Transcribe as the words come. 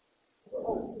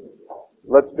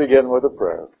Let's begin with a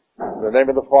prayer. In the name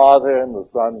of the Father, and the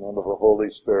Son, and of the Holy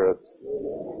Spirit.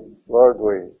 Lord,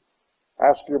 we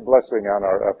ask your blessing on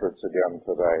our efforts again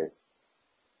today.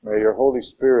 May your Holy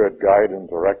Spirit guide and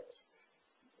direct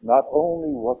not only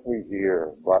what we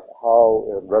hear, but how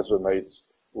it resonates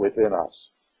within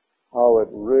us, how it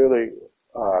really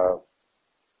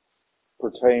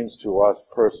pertains to us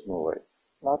personally.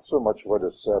 Not so much what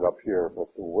is said up here,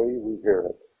 but the way we hear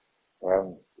it,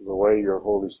 and the way your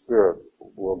Holy Spirit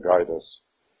will guide us.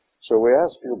 So we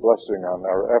ask your blessing on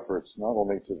our efforts, not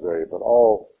only today, but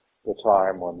all the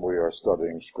time when we are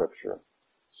studying Scripture,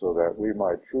 so that we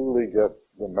might truly get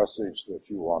the message that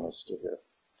you want us to hear.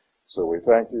 So we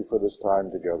thank you for this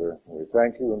time together. We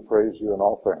thank you and praise you in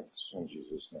all things. In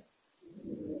Jesus' name.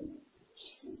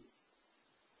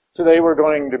 Today we're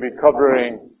going to be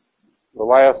covering the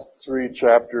last 3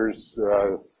 chapters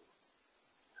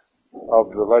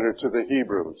of the letter to the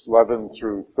Hebrews, 11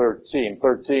 through 13.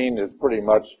 13 is pretty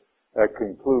much a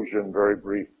conclusion, very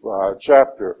brief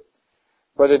chapter.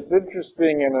 But it's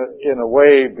interesting in a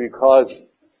way because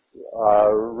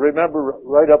remember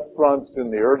right up front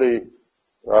in the early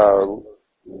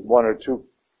 1 or 2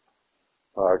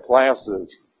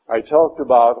 classes, I talked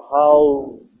about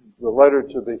how the letter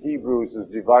to the Hebrews is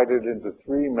divided into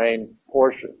 3 main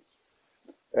portions,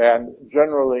 and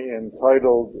generally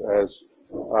entitled as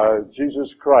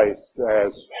Jesus Christ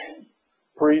as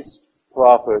priest,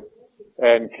 prophet,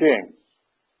 and king.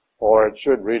 Or it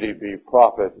should really be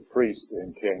prophet, priest,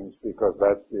 and kings, because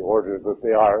that's the order that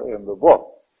they are in the book.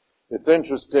 It's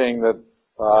interesting that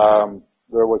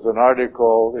there was an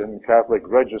article in Catholic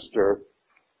Register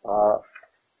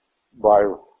by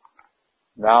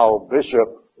now Bishop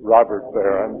Robert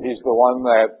Barron. He's the one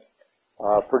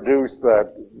that produced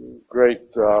that great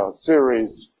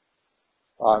series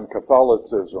on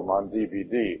Catholicism on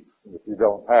DVD. If you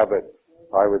don't have it,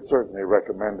 I would certainly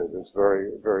recommend it. It's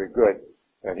very, very good.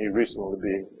 And he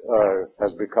recently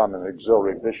has become an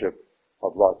auxiliary bishop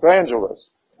of Los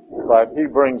Angeles. But he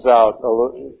brings out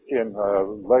in a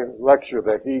lecture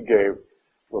that he gave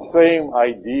the same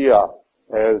idea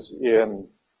as in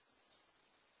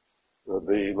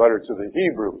the letter to the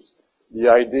Hebrews. The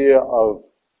idea of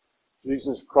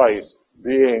Jesus Christ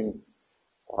being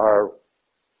our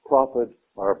prophet,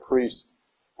 our priest,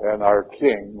 and our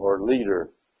king or leader.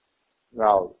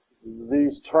 Now,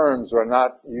 these terms are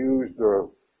not used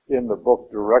in the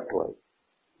book directly,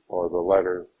 or the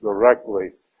letter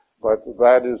directly, but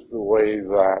that is the way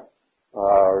that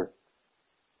our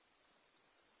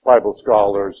Bible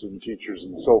scholars and teachers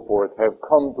and so forth have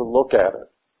come to look at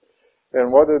it.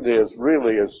 And what it is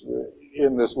really is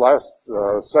in this last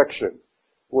section,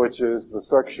 which is the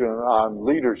section on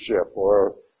leadership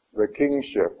or the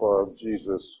kingship of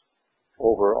Jesus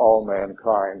over all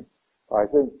mankind, I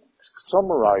think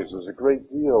summarizes a great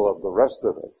deal of the rest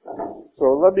of it.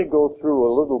 So let me go through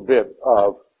a little bit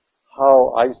of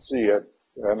how I see it,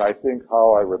 and I think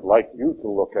how I would like you to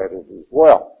look at it as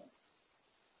well.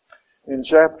 In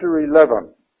chapter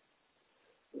 11,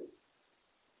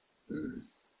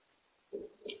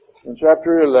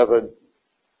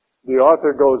 the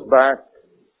author goes back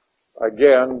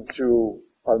again to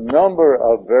a number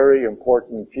of very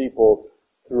important people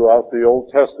throughout the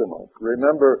Old Testament.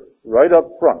 Remember, right up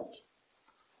front,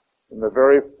 in the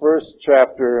very first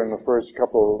chapter, in the first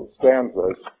couple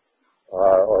stanzas,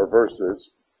 or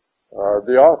verses,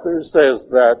 the author says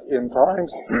that in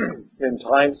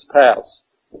times past,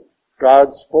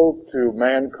 God spoke to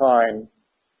mankind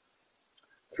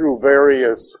through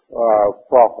various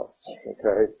prophets,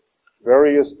 okay?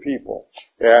 Various people.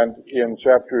 And in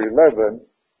chapter 11,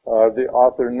 the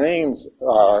author names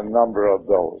a number of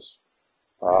those.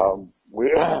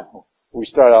 We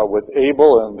start out with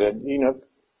Abel, and then Enoch,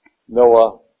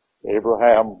 Noah,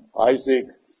 Abraham, Isaac,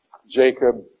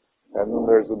 Jacob, and then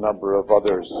there's a number of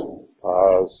others.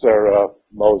 Sarah,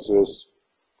 Moses,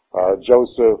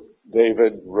 Joseph,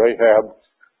 David, Rahab.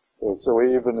 So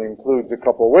he even includes a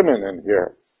couple women in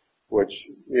here, which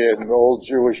in old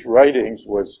Jewish writings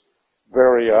was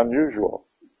very unusual.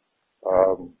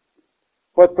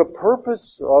 But the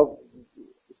purpose of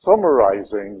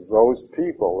summarizing those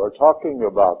people or talking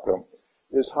about them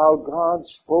is how God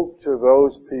spoke to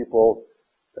those people,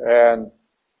 and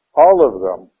all of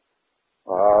them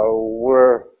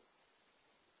were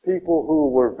people who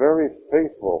were very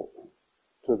faithful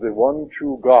to the one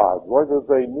true God, whether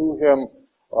they knew him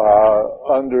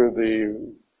under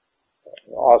the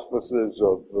auspices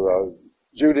of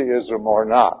Judaism or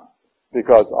not.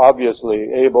 Because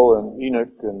obviously Abel and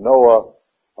Enoch and Noah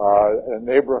and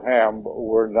Abraham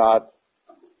were not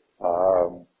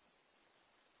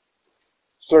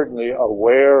certainly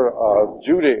aware of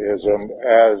Judaism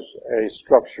as a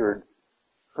structured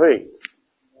faith.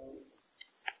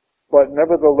 But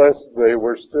nevertheless, they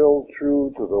were still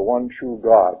true to the one true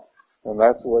God. And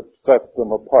that's what sets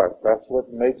them apart. That's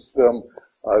what makes them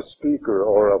a speaker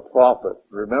or a prophet.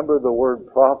 Remember, the word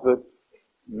prophet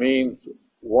means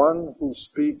one who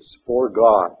speaks for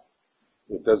God.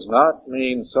 It does not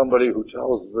mean somebody who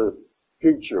tells the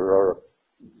future or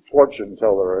fortune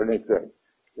teller or anything.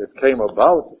 It came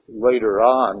about later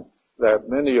on that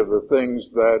many of the things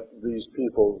that these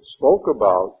people spoke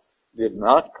about did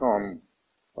not come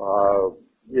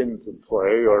into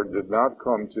play or did not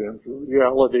come into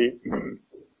reality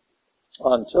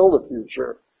until the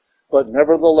future. But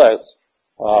nevertheless,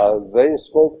 they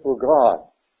spoke for God.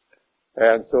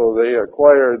 And so they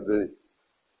acquired the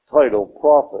title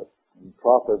prophet. And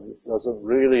prophet doesn't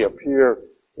really appear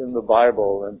in the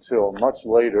Bible until much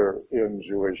later in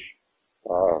Jewish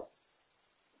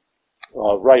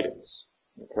writings.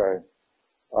 Okay?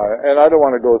 And I don't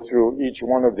want to go through each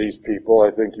one of these people.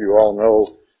 I think you all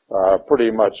know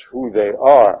pretty much who they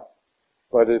are.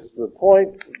 But it's the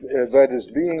point that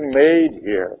is being made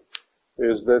here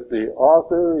is that the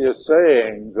author is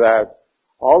saying that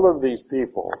all of these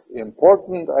people,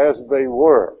 important as they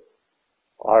were,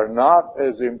 are not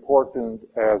as important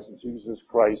as Jesus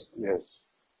Christ is.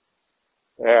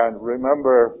 And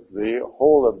remember, the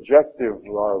whole objective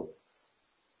of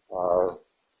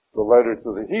the letter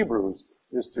to the Hebrews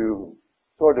is to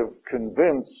sort of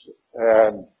convince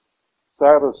and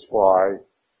satisfy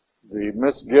the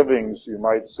misgivings, you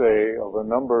might say, of a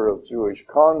number of Jewish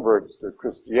converts to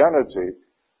Christianity,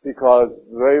 because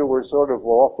they were sort of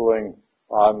waffling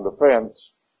on the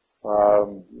fence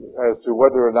as to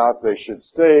whether or not they should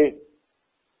stay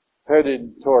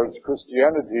headed towards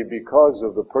Christianity because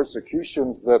of the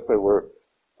persecutions that they were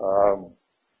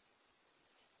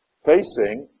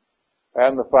facing,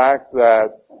 and the fact that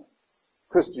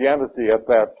Christianity at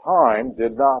that time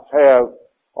did not have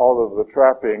all of the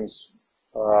trappings,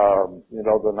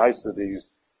 the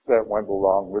niceties that went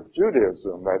along with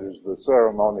Judaism. That is, the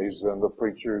ceremonies and the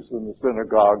preachers and the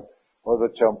synagogue or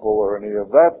the temple or any of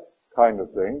that kind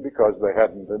of thing, because they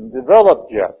hadn't been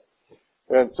developed yet.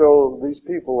 And so these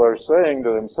people are saying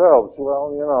to themselves,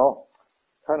 well,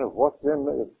 kind of what's in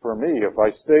it for me? If I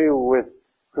stay with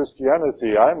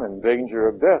Christianity, I'm in danger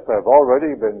of death. I've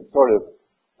already been sort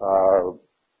of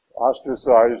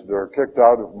ostracized or kicked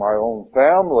out of my own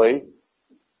family,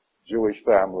 Jewish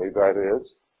family, that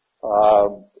is.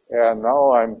 And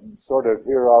now I'm sort of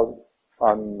here out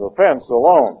on the fence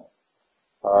alone.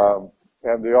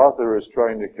 And the author is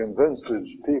trying to convince the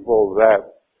people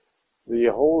that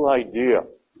the whole idea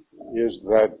is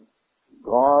that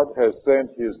God has sent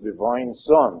His divine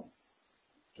Son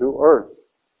to earth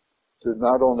to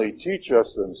not only teach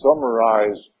us and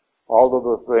summarize all of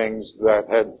the things that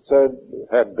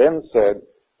had been said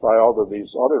by all of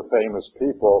these other famous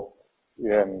people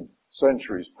in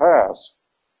centuries past,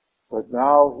 but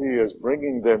now He is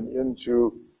bringing them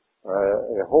into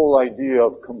a whole idea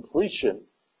of completion,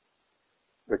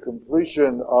 the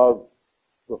completion of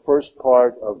the first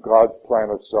part of God's plan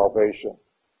of salvation.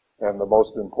 And the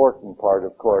most important part,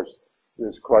 of course,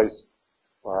 is Christ's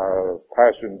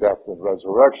passion, death, and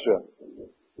resurrection,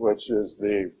 which is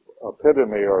the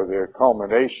epitome or the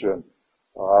culmination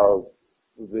of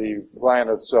the plan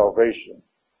of salvation.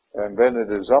 And then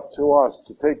it is up to us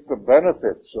to take the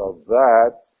benefits of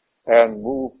that and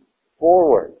move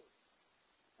forward.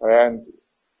 And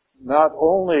not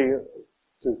only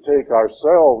to take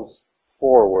ourselves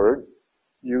forward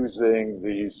using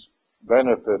these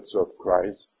benefits of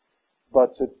Christ, but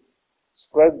to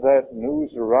spread that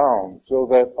news around so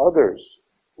that others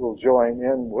will join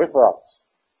in with us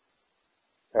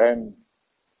and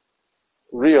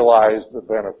realize the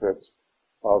benefits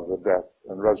of the death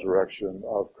and resurrection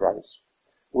of Christ.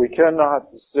 We cannot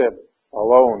sit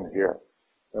alone here.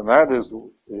 And that is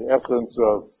the essence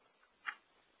of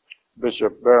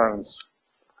Bishop Barron's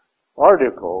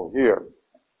article here,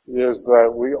 is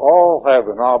that we all have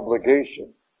an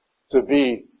obligation to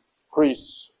be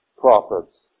priests,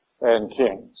 prophets, and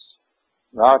kings.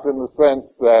 Not in the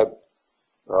sense that,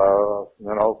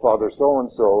 Father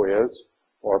so-and-so is,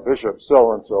 or Bishop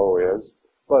so-and-so is,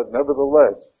 but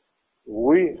nevertheless,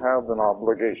 we have an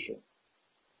obligation.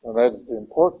 And that is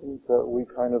important that we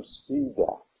kind of see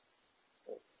that.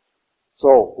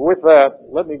 So, with that,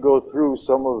 let me go through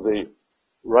some of the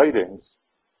writings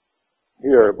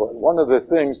here. But one of the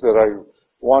things that I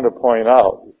want to point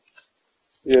out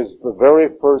is the very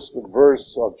first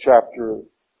verse of chapter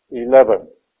 11.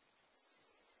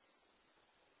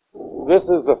 This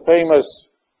is a famous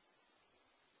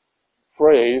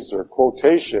phrase or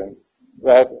quotation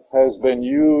that has been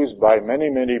used by many,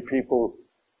 many people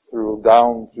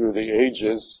down through the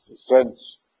ages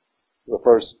since the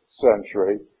first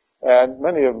century, and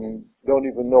many of them don't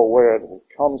even know where it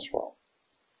comes from.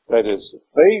 That is,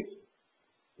 faith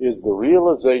is the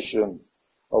realization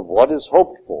of what is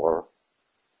hoped for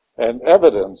and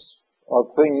evidence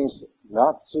of things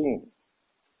not seen.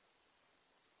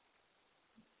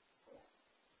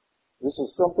 This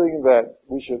is something that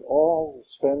we should all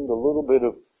spend a little bit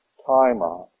of time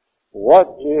on.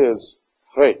 What is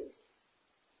faith?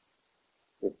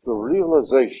 It's the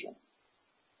realization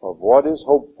of what is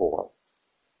hoped for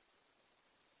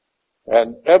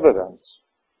and evidence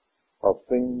of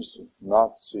things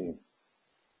not seen.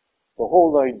 The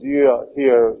whole idea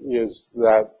here is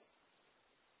that,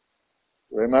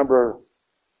 remember,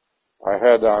 I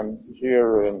had on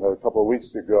here a couple of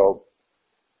weeks ago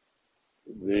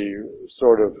the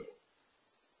sort of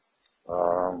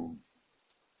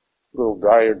little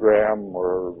diagram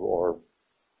or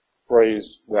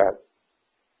phrase that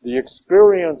the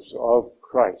experience of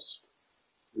Christ,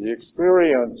 the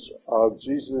experience of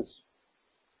Jesus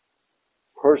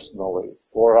personally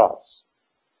for us,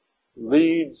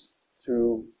 leads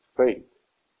to faith.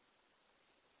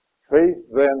 Faith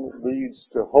then leads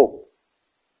to hope.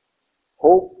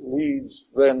 Hope leads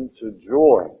then to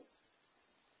joy.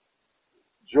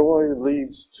 Joy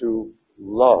leads to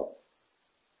love.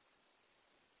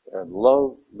 And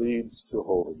love leads to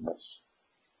holiness,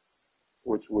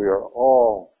 which we are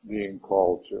all being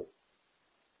called to.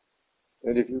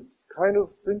 And if you kind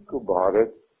of think about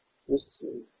it, this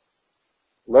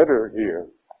letter here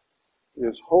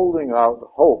is holding out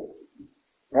hope,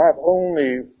 not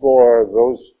only for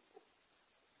those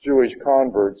Jewish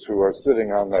converts who are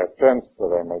sitting on that fence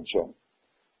that I mentioned,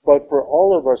 but for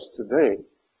all of us today,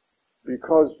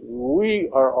 because we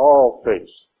are all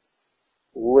faced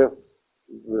with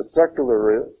the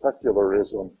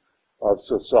secularism of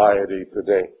society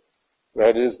today.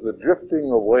 That is, the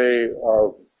drifting away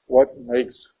of what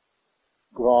makes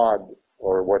God,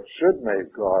 or what should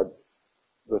make God,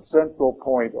 the central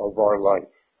point of our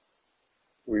life.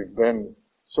 We've been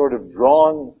sort of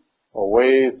drawn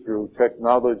away through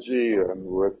technology and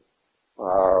with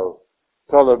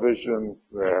television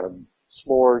and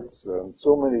sports and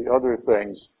so many other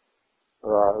things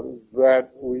that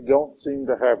we don't seem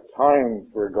to have time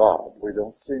for God. We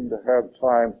don't seem to have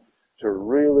time to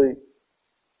really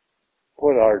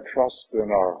put our trust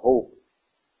and our hope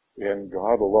in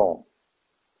God alone.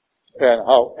 And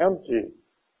how empty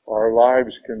our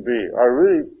lives can be. I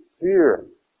really fear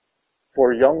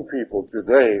for young people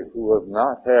today who have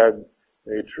not had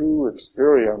a true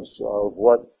experience of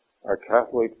what a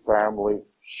Catholic family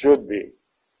should be.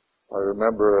 I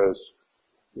remember as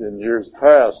in years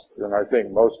past, and I think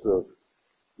most of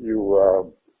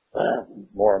you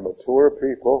more mature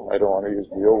people, I don't want to use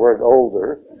the word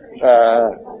older,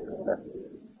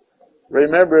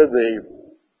 remember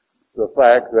the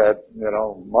fact that,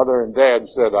 Mother and Dad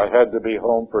said I had to be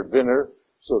home for dinner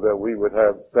so that we would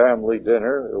have family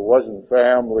dinner. It wasn't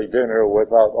family dinner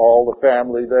without all the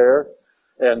family there.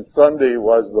 And Sunday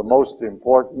was the most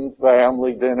important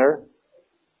family dinner,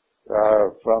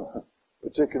 from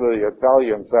particularly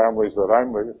Italian families that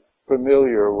I'm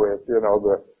familiar with.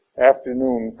 The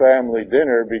afternoon family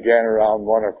dinner began around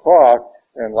 1 o'clock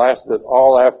and lasted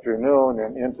all afternoon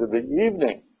and into the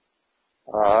evening.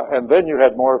 And then you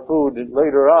had more food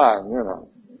later on,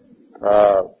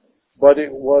 But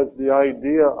it was the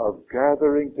idea of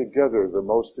gathering together, the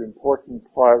most important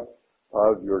part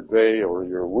of your day or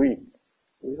your week.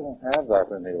 We don't have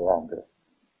that any longer.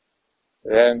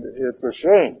 And it's a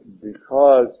shame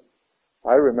because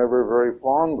I remember very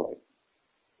fondly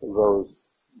those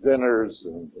dinners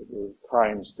and the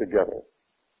times together.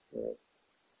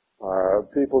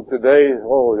 People today,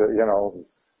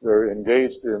 they're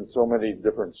engaged in so many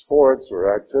different sports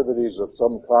or activities of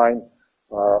some kind,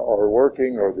 or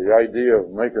working, or the idea of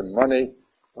making money,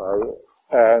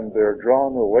 and they're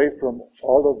drawn away from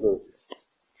all of the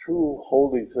true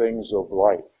holy things of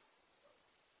life.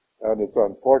 And it's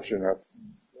unfortunate,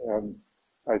 and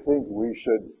I think we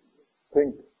should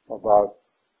think about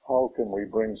how can we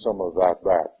bring some of that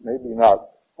back. Maybe not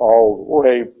all the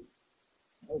way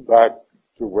back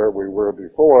to where we were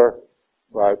before,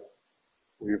 but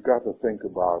we've got to think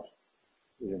about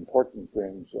the important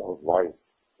things of life.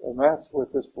 And that's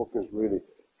what this book is really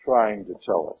trying to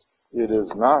tell us. It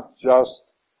is not just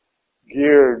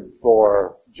geared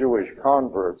for Jewish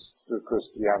converts to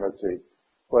Christianity,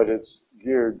 but it's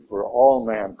geared for all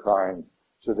mankind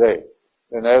today.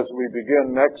 And as we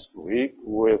begin next week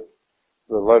with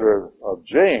the letter of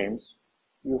James,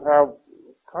 you have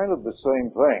kind of the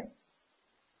same thing,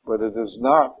 but it is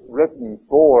not written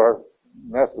for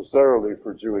necessarily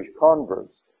for Jewish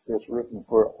converts. It's written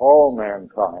for all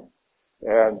mankind.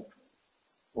 And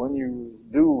when you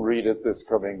do read it this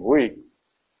coming week,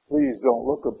 please don't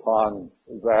look upon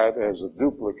that as a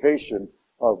duplication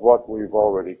of what we've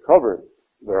already covered.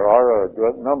 There are a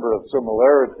good number of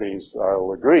similarities,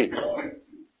 I'll agree.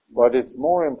 But it's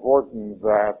more important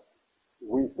that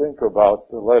we think about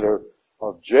the letter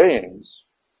of James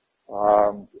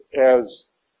as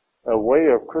a way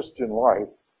of Christian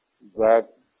life that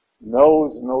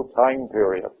knows no time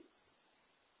period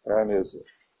and is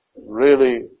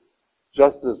really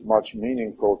just as much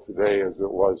meaningful today as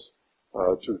it was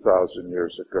 2,000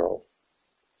 years ago.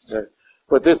 Okay.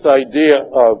 But this idea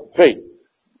of faith,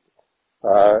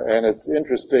 and it's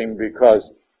interesting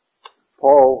because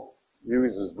Paul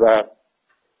uses that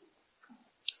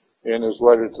in his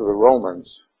letter to the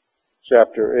Romans,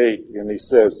 chapter 8, and he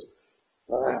says,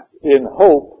 in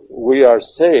hope we are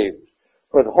saved,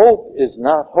 but hope is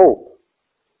not hope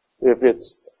if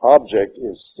its object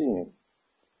is seen.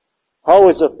 How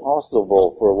is it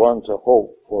possible for one to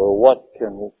hope for what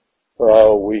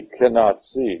we cannot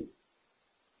see?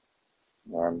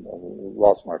 I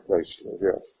lost my place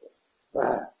here.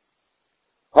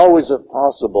 How is it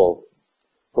possible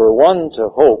for one to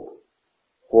hope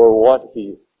for what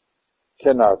he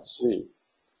cannot see?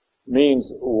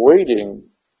 Means awaiting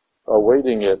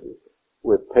it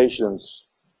with patience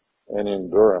and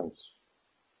endurance.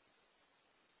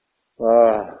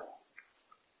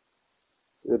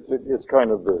 It's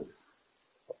kind of the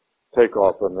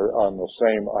takeoff on the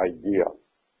same idea.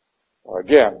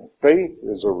 Again, faith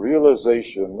is a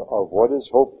realization of what is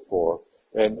hoped for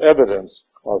and evidence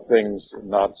of things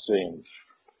not seen.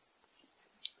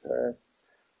 Okay.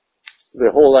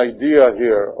 The whole idea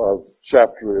here of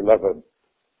chapter 11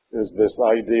 is this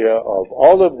idea of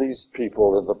all of these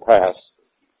people in the past,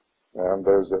 and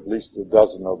there's at least a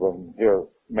dozen of them here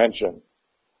mentioned,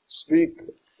 speak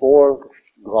for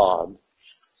God,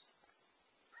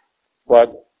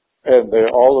 and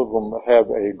all of them have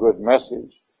a good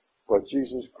message, but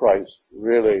Jesus Christ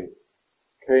really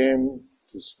came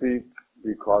to speak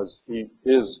because he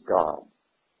is God.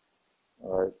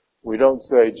 All right. We don't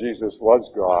say Jesus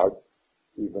was God,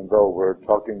 even though we're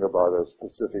talking about a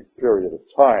specific period of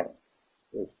time.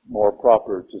 It's more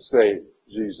proper to say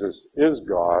Jesus is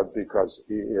God because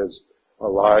he is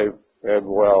alive and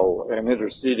well and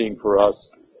interceding for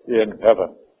us in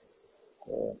heaven.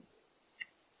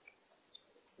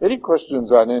 Any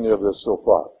questions on any of this so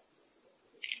far?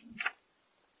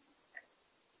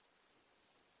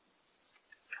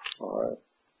 All right.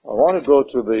 I want to go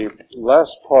to the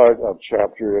last part of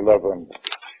chapter 11,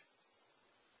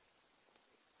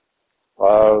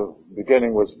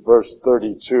 beginning with verse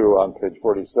 32 on page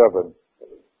 47.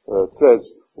 It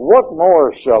says, "What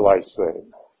more shall I say?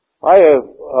 I have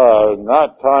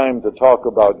not time to talk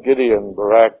about Gideon,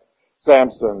 Barak,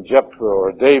 Samson, Jephthah,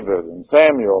 or David, and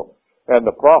Samuel, and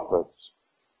the prophets,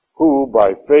 who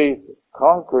by faith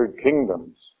conquered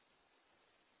kingdoms,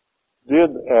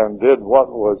 did what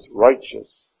was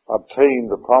righteous, obtained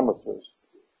the promises.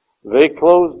 They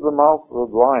closed the mouth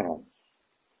of lions,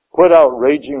 put out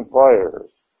raging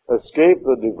fires, escaped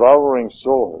the devouring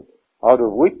sword. Out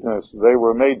of weakness they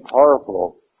were made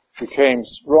powerful, became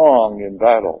strong in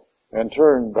battle, and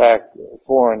turned back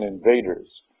foreign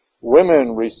invaders.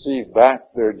 Women received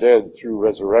back their dead through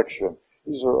resurrection."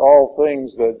 These are all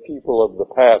things that people of the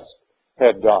past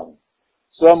had done.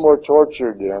 Some were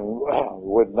tortured and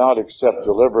would not accept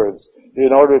deliverance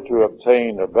in order to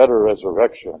obtain a better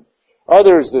resurrection.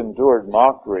 Others endured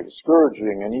mockery,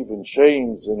 scourging, and even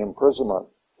chains and imprisonment.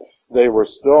 They were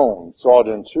stoned, sawed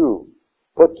in two,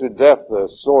 put to death with a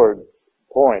sword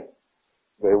point.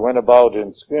 They went about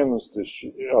in skins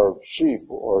of sheep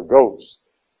or goats,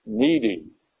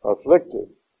 needy,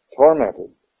 afflicted,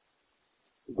 tormented.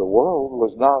 The world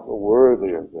was not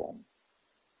worthy of them.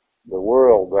 The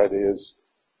world, that is,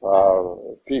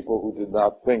 people who did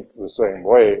not think the same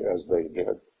way as they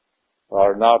did,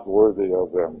 are not worthy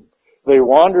of them. They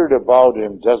wandered about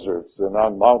in deserts and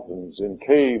on mountains, in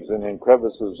caves and in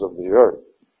crevices of the earth.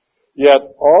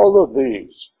 Yet all of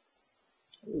these,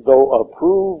 though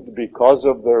approved because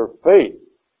of their faith,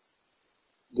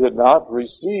 did not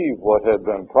receive what had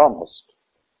been promised.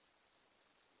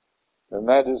 And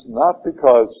that is not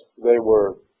because they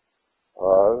were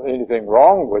anything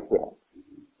wrong with them.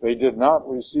 They did not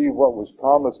receive what was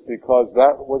promised because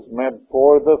that was meant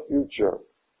for the future.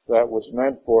 That was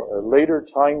meant for a later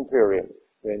time period.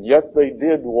 And yet they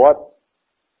did what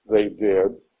they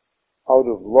did out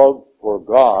of love for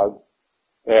God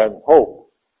and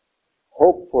hope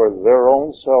hope for their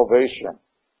own salvation.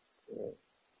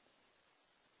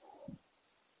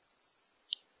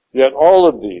 Yet all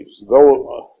of these,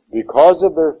 though because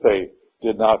of their faith,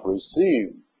 did not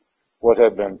receive what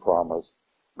had been promised,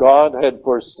 God had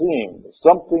foreseen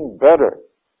something better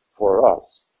for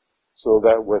us, so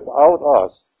that without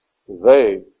us,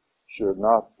 they should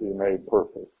not be made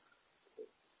perfect.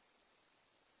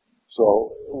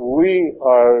 So we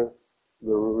are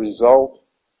the result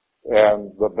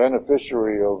and the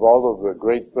beneficiary of all of the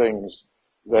great things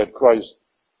that Christ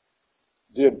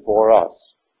did for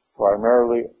us.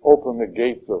 Primarily open the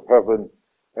gates of heaven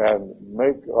and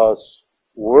make us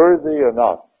worthy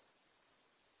enough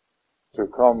to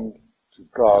come to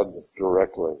God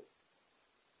directly.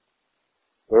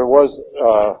 There was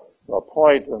a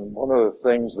point, and one of the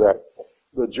things that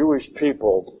the Jewish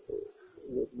people,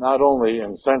 not only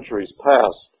in centuries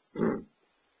past,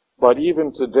 but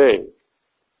even today,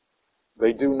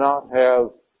 they do not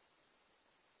have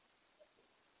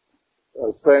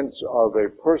a sense of a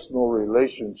personal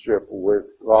relationship with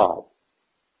God,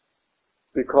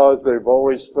 because they've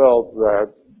always felt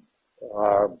that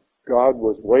God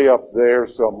was way up there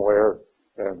somewhere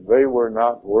and they were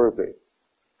not worthy.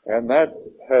 And that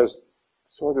has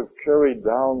sort of carried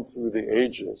down through the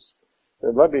ages.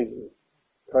 And let me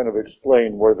kind of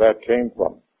explain where that came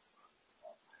from.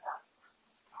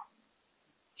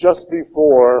 Just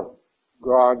before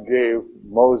God gave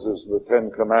Moses the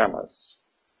Ten Commandments,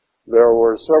 there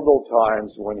were several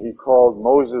times when he called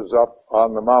Moses up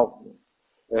on the mountain.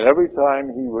 And every time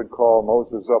he would call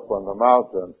Moses up on the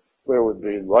mountain, there would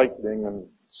be lightning and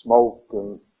smoke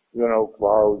and,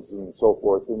 clouds and so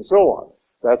forth and so on.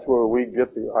 That's where we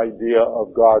get the idea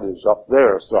of God is up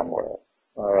there somewhere.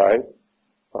 All right?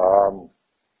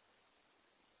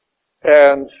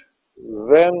 And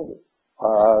then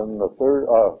on the third,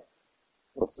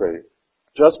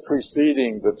 just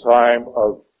preceding the time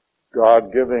of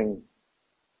God giving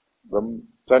the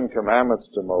Ten Commandments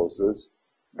to Moses,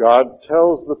 God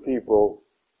tells the people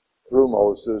through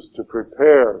Moses to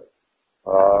prepare,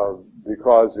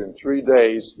 because in 3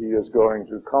 days he is going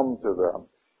to come to them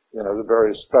in a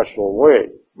very special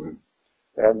way,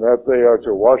 and that they are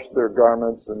to wash their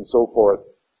garments and so forth,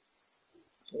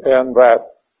 and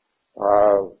that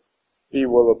he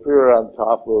will appear on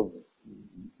top of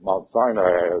Mount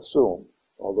Sinai, I assume,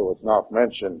 although it's not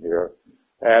mentioned here,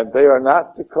 and they are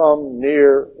not to come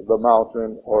near the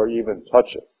mountain or even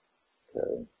touch it.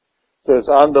 Okay. It says,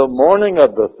 on the morning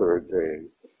of the third day,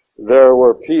 there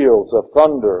were peals of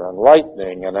thunder and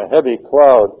lightning and a heavy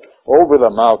cloud over the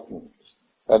mountain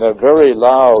and a very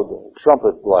loud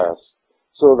trumpet blast,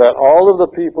 so that all of the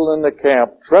people in the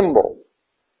camp trembled.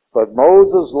 But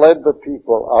Moses led the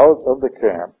people out of the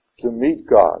camp to meet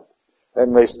God,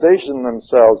 and they stationed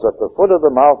themselves at the foot of the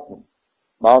mountain.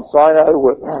 Mount Sinai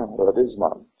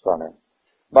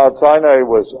Mount Sinai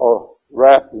was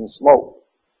wrapped in smoke,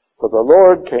 for the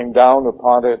Lord came down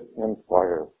upon it in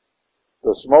fire.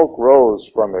 The smoke rose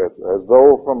from it as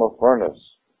though from a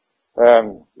furnace,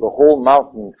 and the whole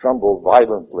mountain trembled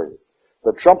violently.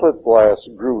 The trumpet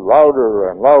blast grew louder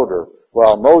and louder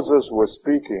while Moses was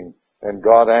speaking, and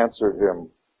God answered him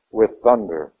with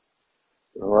thunder.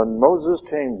 When Moses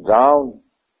came down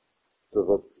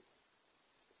from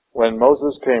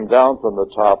the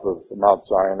top of Mount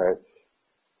Sinai,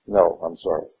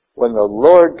 when the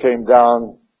Lord came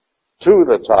down to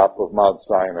the top of Mount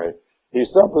Sinai, he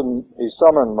summoned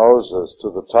Moses to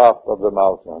the top of the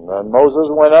mountain, and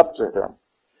Moses went up to him.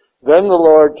 Then the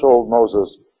Lord told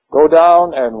Moses, go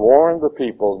down and warn the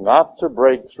people not to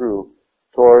break through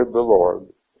toward the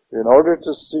Lord in order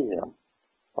to see him.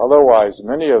 Otherwise,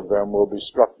 many of them will be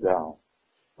struck down.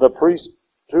 The priests,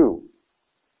 too,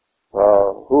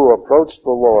 who approach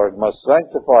the Lord must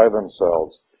sanctify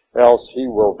themselves, else he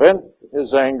will vent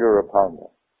his anger upon them.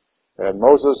 And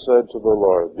Moses said to the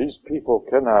Lord, these people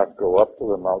cannot go up to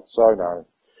the Mount Sinai,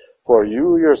 for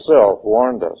you yourself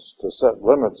warned us to set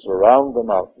limits around the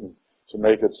mountain to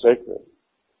make it sacred.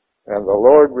 And the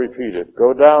Lord repeated,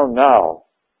 go down now,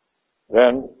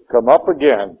 then come up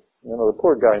again. The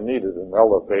poor guy needed an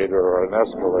elevator or an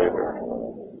escalator.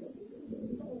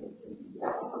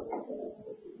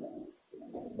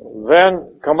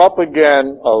 Then come up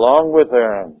again along with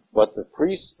Aaron. But the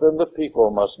priests and the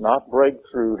people must not break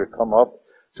through to come up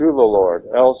to the Lord,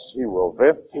 else he will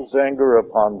vent his anger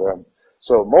upon them.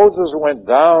 So Moses went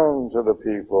down to the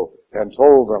people and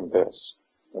told them this.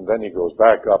 And then he goes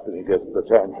back up and he gets the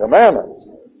Ten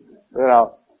Commandments.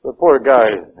 The poor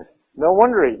guy, no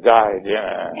wonder he died,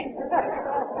 yeah.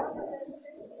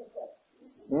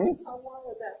 How long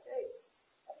was that take?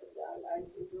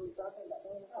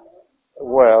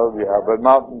 Well, yeah, but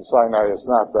Mount Sinai is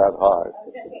not that high.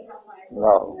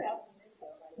 No.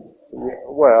 Yeah,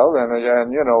 well, and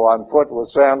on foot with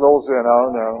sandals,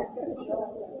 no.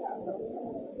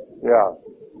 Yeah.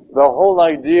 The whole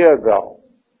idea, though,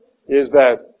 is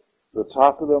that the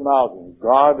top of the mountain,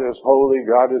 God is holy,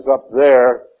 God is up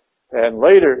there, and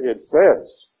later it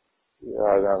says,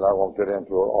 and I won't get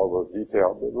into all the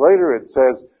detail, but later it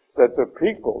says that the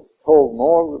people told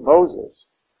Moses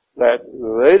that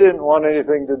they didn't want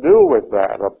anything to do with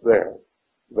that up there,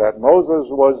 that Moses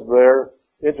was their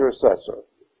intercessor.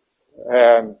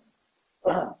 And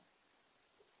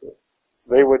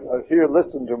they would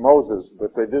listen to Moses,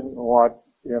 but they didn't want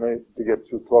to get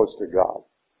too close to God.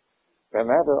 And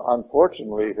that,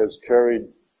 unfortunately, has carried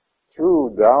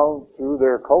down through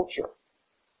their culture.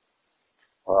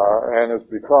 And has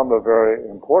become a very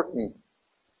important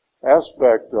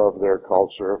aspect of their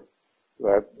culture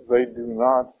that they do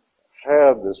not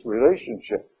have this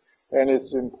relationship. And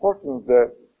it's important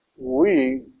that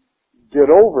we get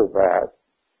over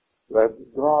that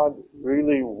God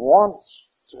really wants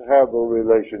to have a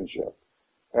relationship.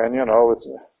 And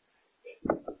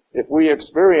if we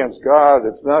experience God,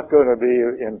 it's not going to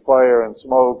be in fire and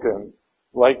smoke and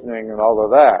lightning and all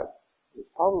of that. It's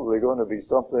probably going to be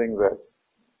something that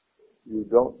you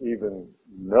don't even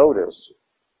notice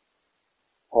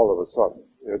all of a sudden.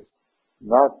 It's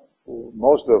not,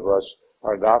 most of us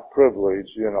are not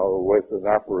privileged, with an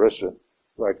apparition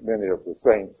like many of the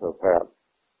saints have had.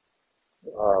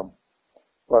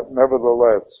 But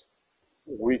nevertheless,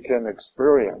 we can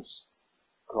experience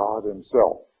God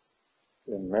himself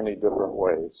in many different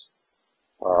ways.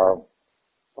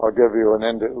 I'll give you a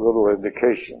little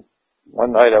indication.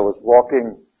 One night I was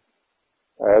walking,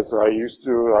 as I used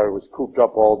to. I was cooped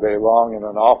up all day long in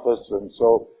an office, and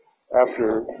so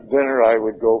after dinner I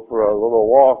would go for a little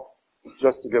walk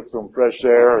just to get some fresh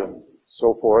air and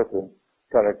so forth, and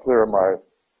kind of clear my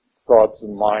thoughts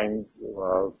and mind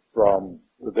from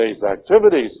the day's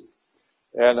activities.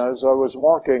 And as I was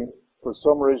walking, for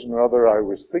some reason or other, I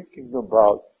was thinking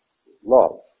about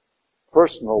love,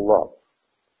 personal love.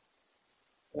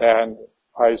 And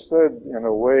I said, in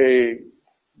a way,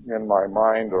 in my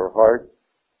mind or heart,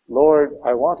 Lord,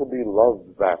 I want to be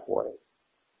loved that way.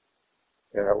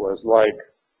 And it was like,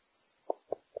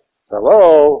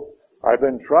 hello, I've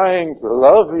been trying to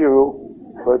love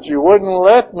you, but you wouldn't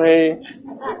let me.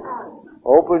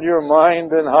 Open your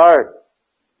mind and heart.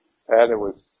 And it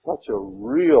was such a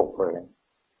real thing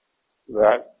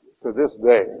that to this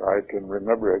day I can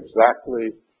remember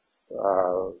exactly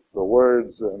the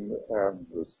words and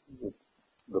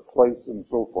the place and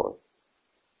so forth.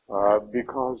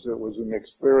 Because it was an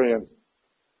experience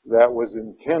that was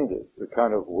intended to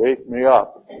kind of wake me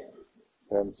up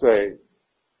and say,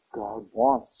 God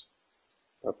wants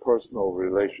a personal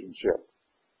relationship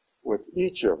with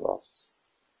each of us.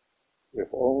 If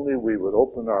only we would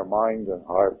open our mind and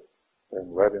heart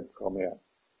and let him come in.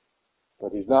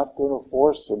 But he's not going to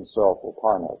force himself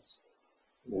upon us.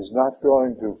 He's not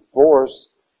going to force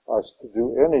us to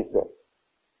do anything.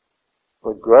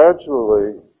 But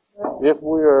gradually, if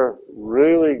we are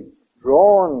really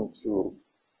drawn to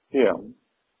him,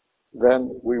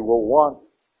 then we will want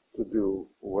to do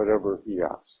whatever he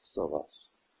asks of us.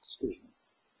 Excuse me.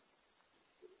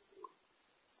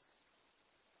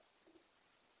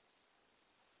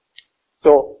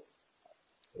 So,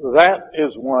 that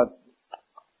is what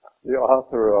the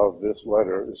author of this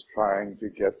letter is trying to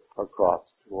get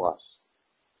across to us.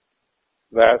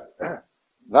 That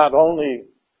not only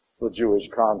the Jewish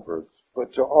converts,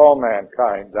 but to all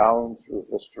mankind down through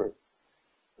history,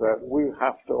 that we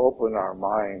have to open our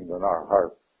mind and our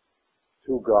heart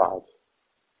to God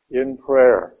in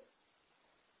prayer.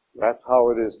 That's how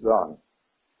it is done,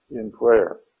 in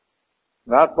prayer.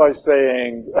 Not by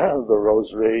saying the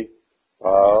rosary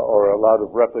or a lot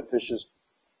of repetitious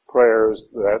prayers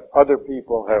that other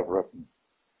people have written,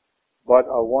 but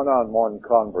a one-on-one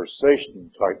conversation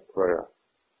type prayer.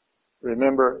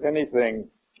 Remember, anything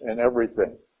and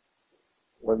everything,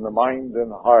 when the mind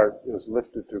and heart is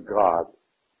lifted to God,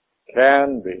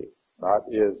 can be, not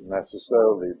is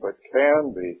necessarily, but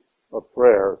can be a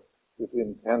prayer if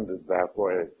intended that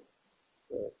way.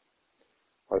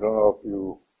 I don't know if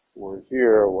you were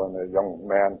here when a young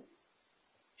man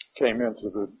came into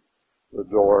the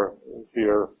door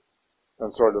here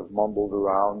and sort of mumbled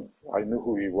around. I knew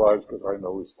who he was because I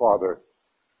know his father.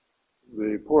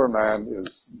 The poor man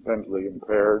is mentally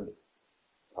impaired,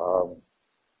 and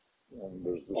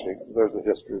there's a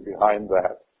history behind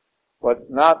that, but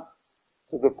not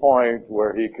to the point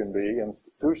where he can be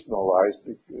institutionalized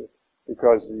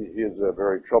because he is a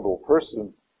very troubled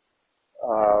person.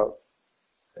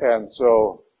 And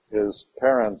so his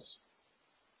parents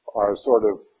are sort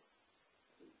of,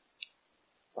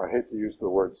 I hate to use the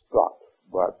word stuck,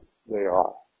 but they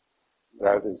are.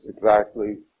 That is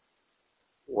exactly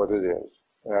what it is.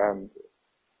 And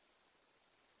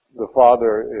the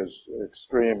father is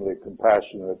extremely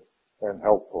compassionate and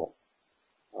helpful.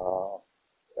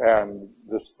 And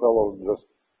this fellow just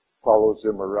follows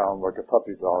him around like a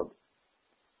puppy dog.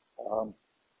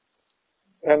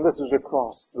 And this is a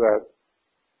cross that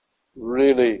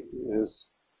really is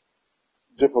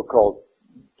difficult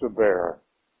to bear,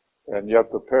 and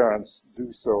yet the parents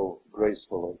do so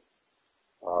gracefully.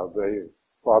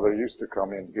 Father used to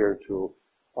come in here to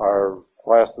our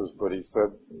classes, but he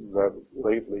said that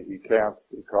lately he can't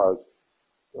because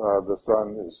the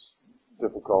son is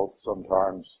difficult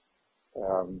sometimes,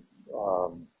 and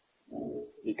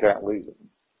he can't leave him.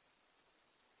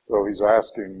 So he's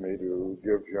asking me to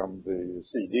give him the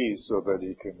CDs so that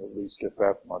he can at least get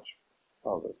that much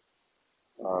of it.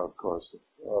 Of course,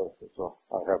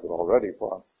 I have it already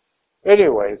for him.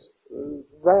 Anyways,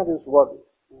 that is what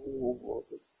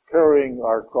carrying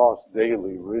our cross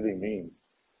daily really means,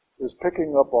 is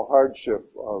picking up a hardship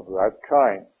of that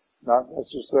kind, not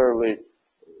necessarily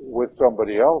with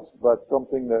somebody else, but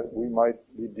something that we might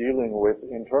be dealing with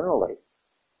internally.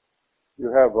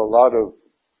 You have a lot of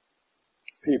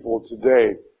people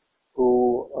today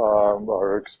who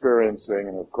are experiencing,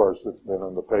 and of course it's been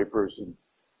in the papers and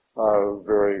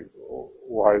very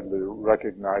widely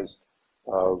recognized,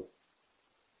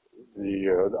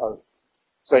 the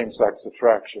same-sex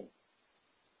attraction.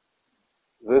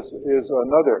 This is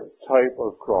another type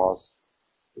of cross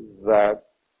that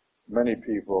many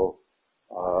people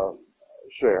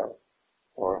share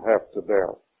or have to bear.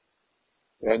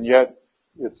 And yet,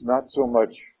 it's not so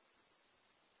much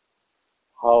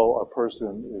how a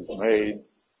person is made,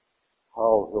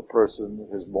 how the person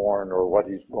is born or what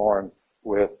he's born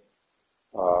with,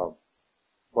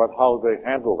 but how they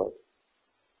handle it.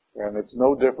 And it's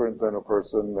no different than a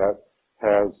person that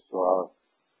has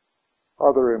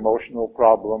other emotional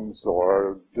problems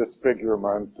or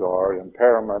disfigurement or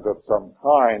impairment of some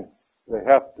kind. They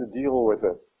have to deal with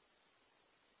it.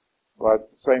 But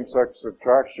same-sex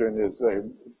attraction is a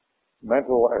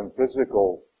mental and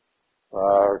physical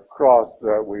cross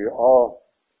that we all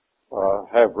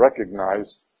have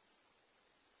recognized.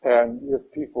 And if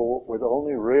people would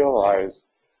only realize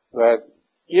that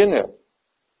in it,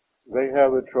 they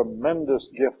have a tremendous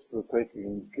gift that they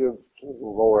can give to the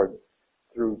Lord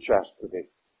through chastity,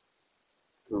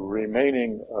 through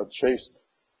remaining a chaste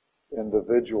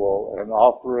individual and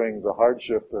offering the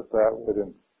hardship that would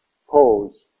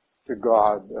impose to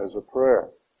God as a prayer.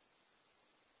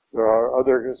 There are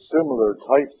other similar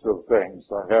types of things.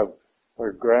 I have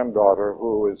a granddaughter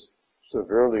who is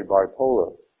severely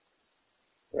bipolar,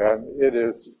 and it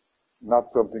is not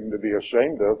something to be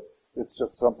ashamed of. It's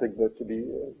just something that to be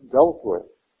dealt with.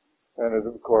 And it,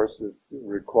 of course, it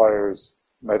requires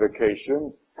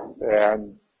medication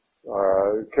and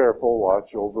careful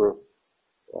watch over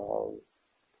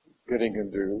getting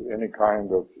into any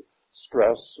kind of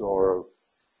stress or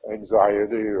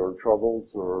anxiety or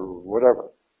troubles or whatever.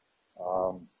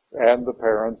 And the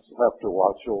parents have to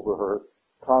watch over her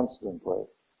constantly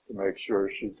to make sure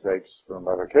she takes her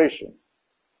medication.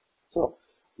 So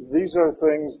these are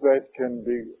things that can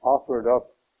be offered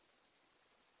up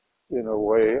in a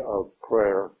way of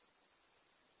prayer,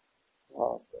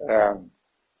 and,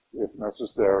 if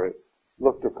necessary,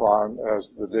 looked upon as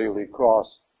the daily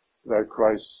cross that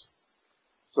Christ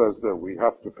says that we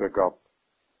have to pick up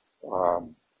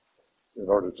in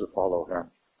order to follow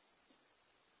him.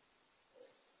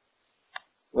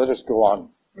 Let us go on.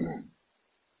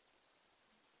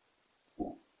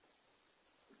 It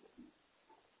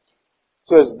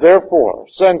says, therefore,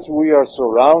 since we are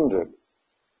surrounded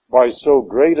by so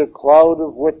great a cloud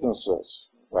of witnesses,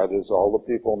 that is all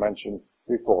the people mentioned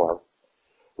before,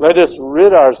 let us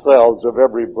rid ourselves of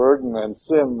every burden and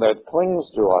sin that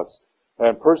clings to us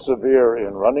and persevere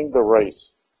in running the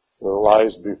race that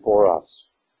lies before us.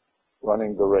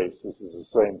 Running the race. This is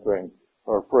the same thing,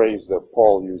 or phrase that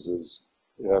Paul uses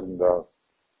in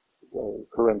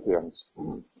Corinthians.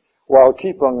 While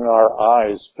keeping our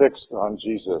eyes fixed on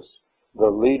Jesus, the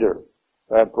leader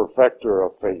and perfecter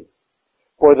of faith.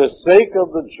 For the sake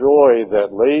of the joy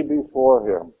that lay before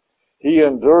him, he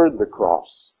endured the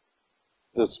cross,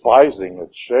 despising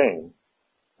its shame,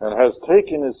 and has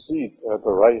taken his seat at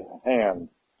the right hand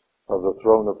of the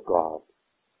throne of God.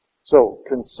 So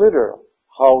consider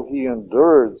how he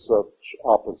endured such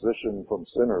opposition from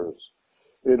sinners,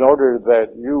 in order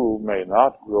that you may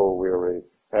not grow weary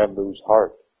and lose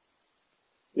heart.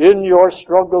 In your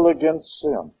struggle against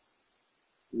sin,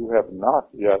 you have not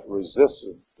yet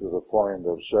resisted to the point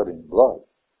of shedding blood.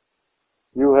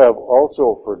 You have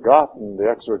also forgotten the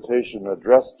exhortation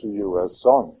addressed to you as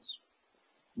sons.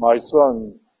 My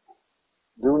son,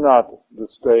 do not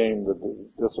disdain the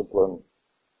discipline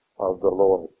of the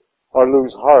Lord, or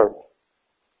lose heart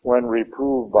when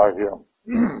reproved by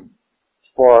him.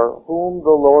 For whom the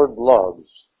Lord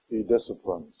loves, he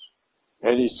disciplines,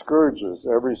 and he scourges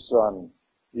every son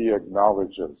he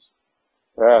acknowledges.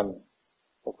 And,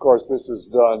 of course, this is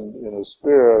done in a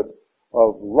spirit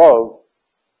of love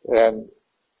and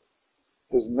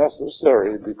is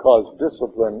necessary because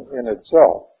discipline in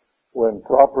itself, when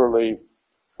properly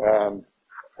and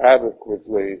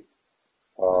adequately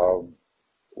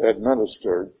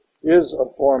administered, is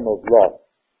a form of love.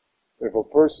 If a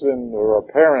person or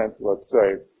a parent, let's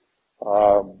say,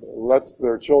 lets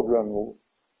their children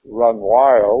run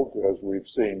wild, as we've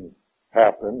seen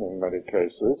happen in many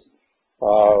cases,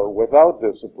 without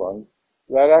discipline,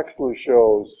 that actually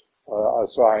shows a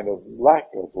sign of lack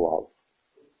of love.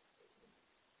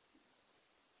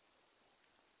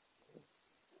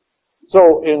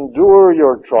 So endure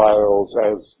your trials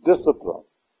as discipline.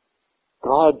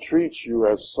 God treats you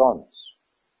as sons,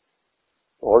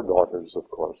 or daughters, of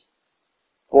course.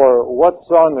 For what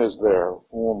son is there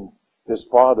whom his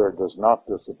father does not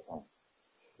discipline?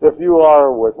 If you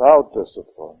are without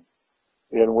discipline,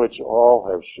 in which all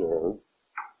have shared,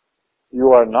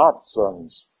 you are not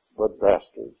sons, but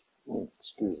bastards.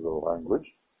 Excuse the language.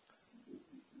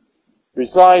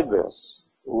 Beside this,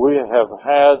 we have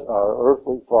had our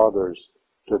earthly fathers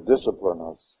to discipline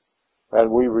us, and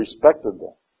we respected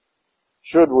them.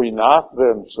 Should we not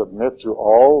then submit to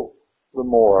all the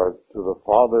more to the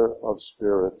Father of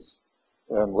spirits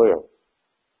and live?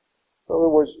 In other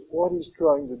words, what he's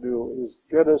trying to do is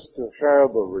get us to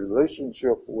have a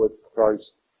relationship with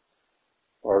Christ,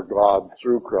 our God,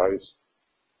 through Christ,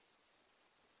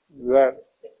 that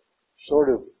sort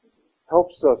of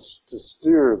helps us to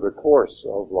steer the course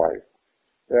of life.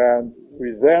 And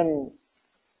we then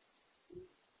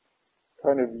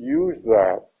kind of use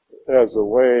that as a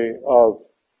way of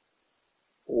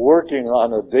working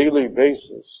on a daily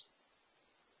basis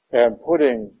and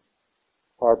putting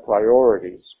our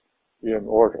priorities in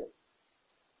order,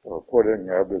 or putting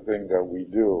everything that we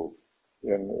do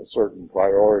in certain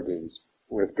priorities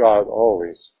with God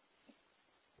always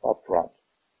up front.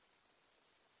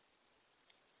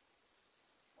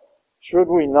 Should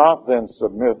we not then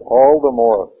submit all the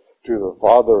more to the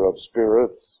Father of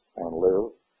spirits and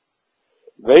live?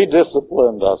 They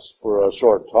disciplined us for a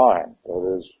short time,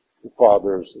 that is, the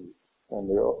fathers and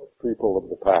the people of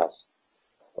the past.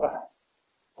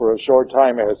 For a short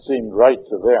time it has seemed right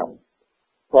to them,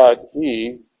 but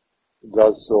he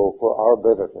does so for our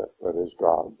benefit, that is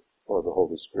God, or the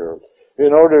Holy Spirit,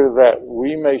 in order that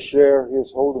we may share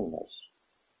his holiness.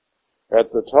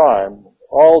 At the time,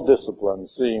 all discipline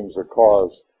seems a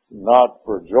cause not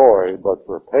for joy, but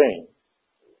for pain.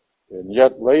 And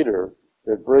yet later,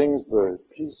 it brings the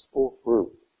peaceful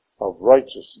fruit of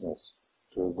righteousness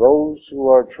to those who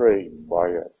are trained by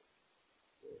it.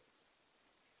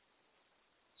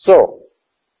 So,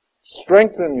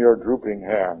 strengthen your drooping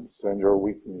hands and your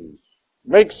weak knees.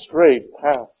 Make straight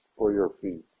paths for your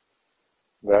feet,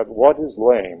 that what is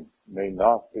lame may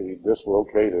not be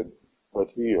dislocated, but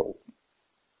healed.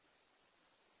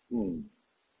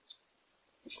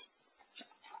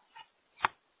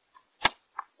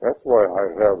 That's why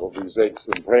I have all these aches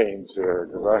and pains here,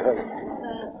 because I have...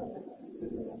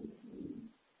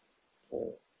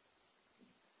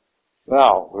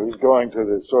 Now, he's going to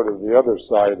the sort of the other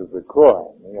side of the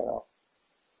coin,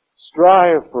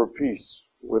 Strive for peace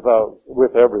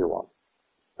with everyone,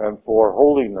 and for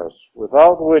holiness,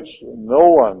 without which no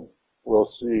one will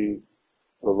see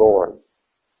the Lord.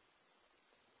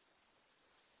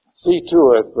 See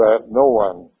to it that no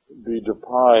one be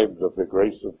deprived of the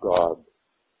grace of God,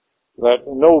 that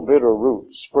no bitter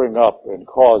roots spring up and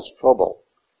cause trouble,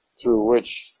 through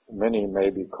which many may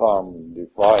become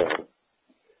defiled,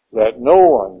 that no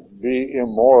one be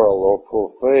immoral or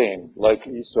profane like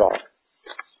Esau.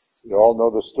 You all know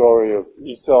the story of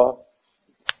Esau,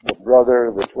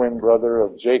 the twin brother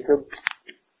of Jacob?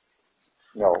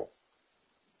 No.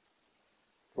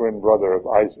 Twin brother of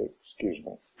Isaac, excuse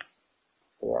me.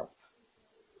 Yeah.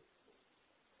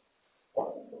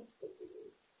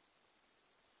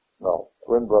 No,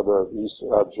 twin brother of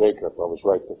Jacob. I was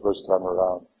right the first time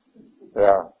around.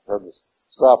 Yeah, had to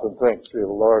stop and think. See, the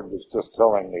Lord was just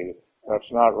telling me,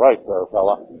 that's not right there,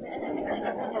 fella.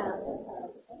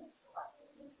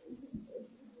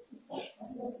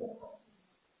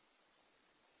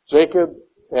 Jacob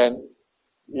and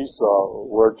Esau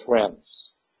were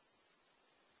twins.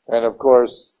 And of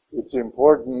course, it's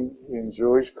important in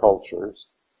Jewish cultures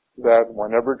that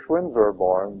whenever twins are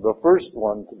born, the first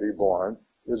one to be born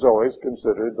is always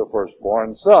considered the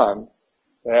firstborn son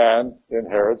and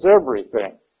inherits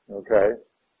everything. Okay?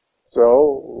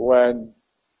 So when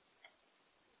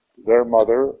their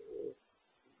mother,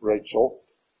 Rachel,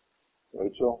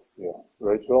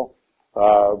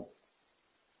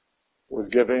 was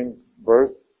giving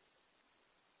birth,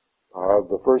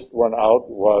 the first one out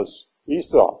was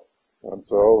Esau. And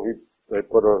so they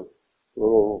put a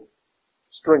little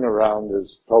string around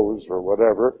his toes or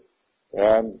whatever,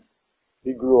 and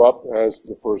he grew up as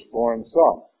the firstborn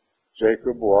son.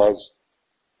 Jacob was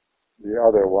the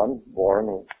other one,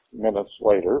 born minutes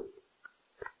later.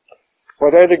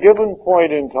 But at a given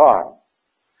point in time,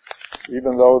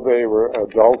 even though they were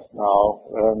adults now,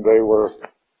 and they were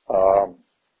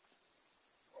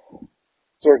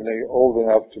certainly old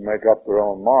enough to make up their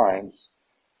own minds,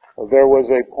 there was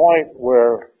a point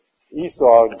where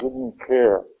Esau didn't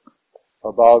care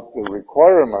about the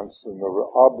requirements and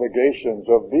the obligations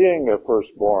of being a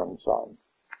firstborn son.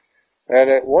 And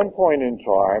at one point in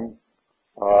time,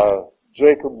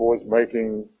 Jacob was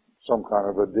making some kind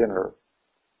of a dinner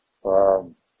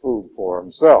food for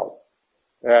himself.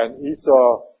 And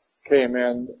Esau came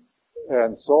in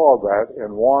and saw that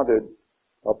and wanted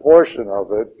a portion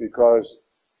of it because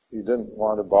he didn't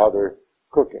want to bother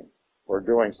cooking or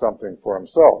doing something for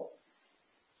himself.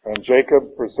 And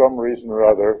Jacob, for some reason or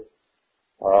other,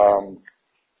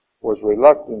 was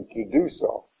reluctant to do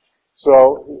so.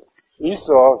 So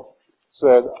Esau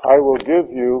said, I will give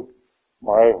you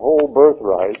my whole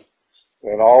birthright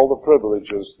and all the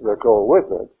privileges that go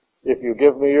with it if you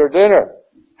give me your dinner.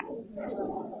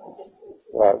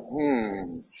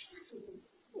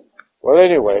 Well,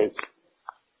 anyways,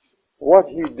 what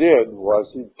he did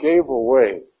was he gave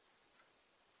away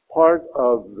part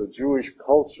of the Jewish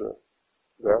culture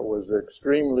that was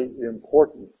extremely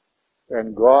important,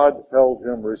 and God held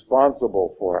him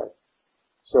responsible for it,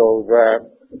 so that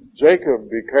Jacob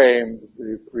became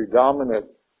the predominant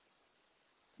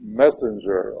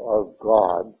messenger of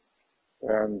God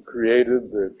and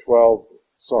created the 12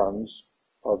 sons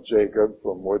of Jacob,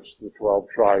 from which the 12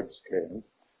 tribes came,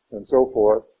 and so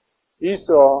forth.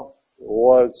 Esau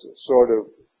was sort of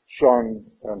shunned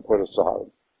and put aside.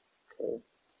 Okay.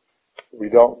 We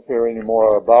don't hear any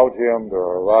more about him. There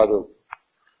are a lot of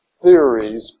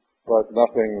theories, but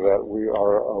nothing that we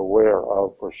are aware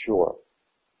of for sure.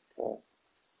 Okay.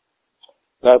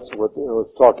 That's what it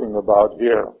was talking about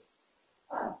here.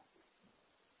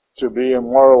 To be a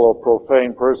moral or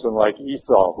profane person like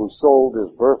Esau, who sold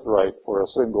his birthright for a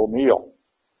single meal.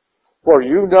 For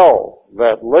you know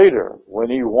that later, when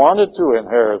he wanted to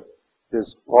inherit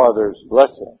his father's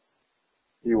blessing,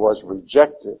 he was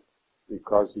rejected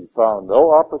because he found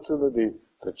no opportunity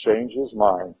to change his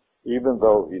mind, even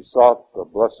though he sought the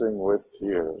blessing with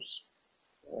tears.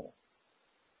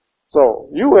 So,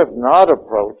 you have not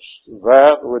approached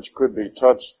that which could be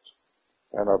touched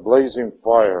in a blazing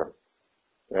fire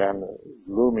and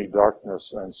gloomy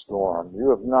darkness and storm. You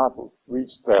have not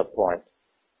reached that point.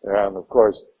 And of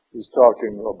course, he's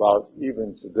talking about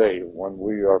even today, when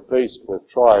we are faced with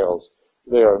trials,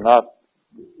 they are not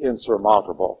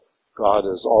insurmountable. God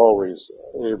is always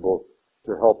able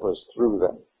to help us through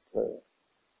them. Okay.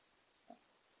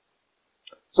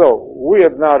 So, we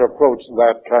have not approached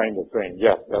that kind of thing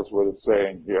yet. That's what it's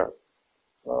saying here.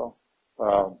 Well,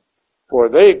 for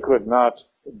they could not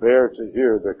bear to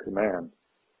hear the command.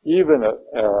 Even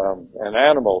an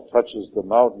animal touches the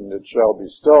mountain, it shall be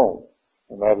stoned.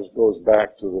 And that goes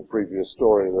back to the previous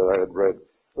story that I had read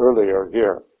earlier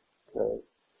here. Okay.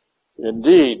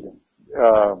 Indeed,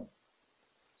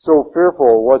 so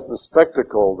fearful was the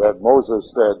spectacle that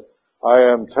Moses said, I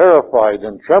am terrified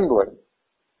and trembling.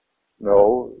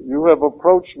 No, you have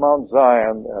approached Mount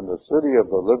Zion and the city of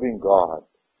the living God,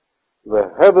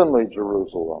 the heavenly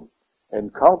Jerusalem,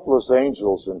 and countless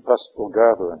angels in festal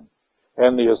gathering,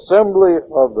 and the assembly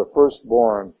of the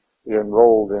firstborn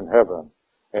enrolled in heaven,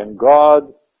 and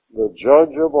God, the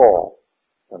judge of all,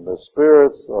 and the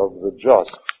spirits of the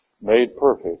just made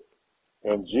perfect,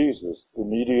 and Jesus, the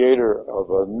mediator of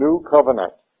a new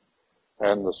covenant,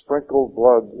 and the sprinkled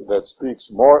blood that speaks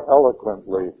more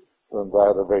eloquently than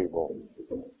that of Abel.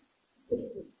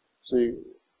 See,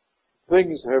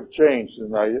 things have changed,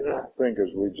 and I think,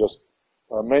 as we just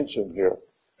mentioned here,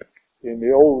 in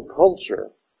the old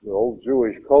culture, the old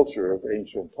Jewish culture of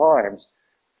ancient times,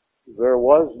 there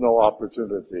was no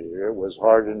opportunity. It was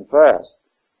hard and fast.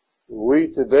 We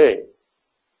today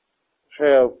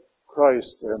have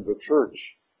Christ and the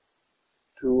church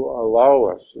to allow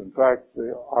us. In fact,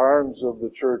 the arms of the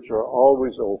church are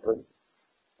always open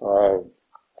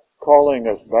calling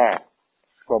us back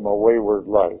from a wayward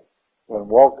life and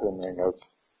welcoming us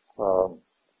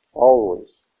always,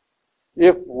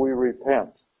 if we repent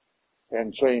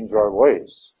and change our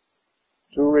ways.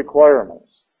 2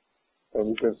 requirements. And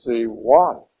you can see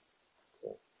why.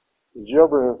 Did you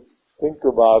ever think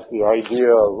about the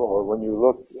idea of, or when you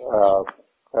look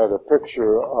at a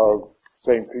picture of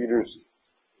St. Peter's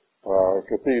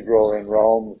Cathedral in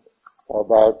Rome,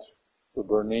 about the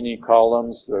Bernini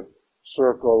columns that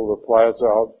circle the plaza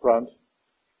out front?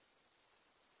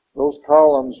 Those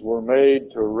columns were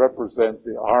made to represent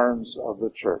the arms of the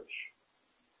church,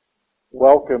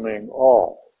 welcoming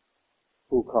all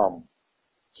who come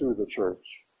to the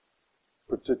church,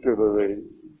 particularly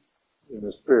in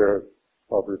the spirit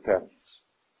of repentance.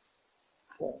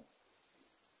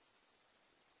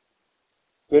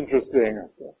 It's interesting,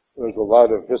 there's a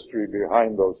lot of history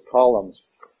behind those columns,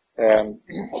 and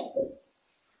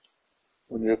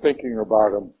when you're thinking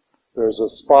about them, there's a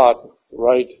spot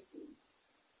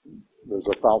there's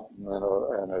a fountain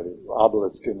and an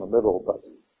obelisk in the middle, but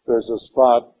there's a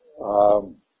spot,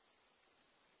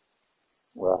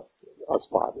 a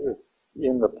spot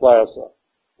in the plaza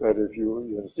that if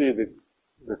you see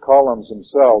the columns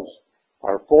themselves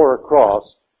are 4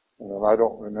 across, and then I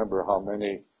don't remember how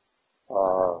many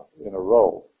in a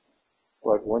row.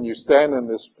 But when you stand in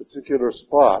this particular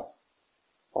spot,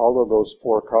 all of those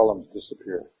 4 columns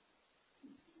disappear.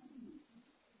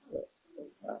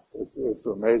 It's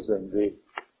amazing. The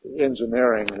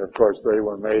engineering, of course, they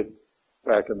were made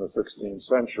back in the 16th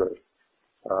century.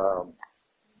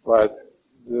 But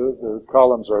the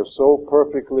columns are so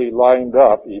perfectly lined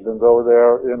up, even though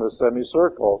they're in a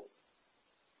semicircle,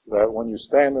 that when you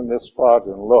stand in this spot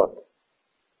and look,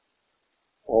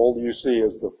 all you see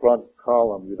is the front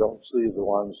column. You don't see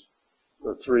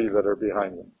the 3 that are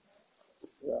behind them.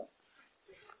 Yeah.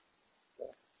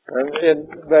 And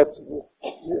that's,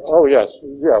 oh yes,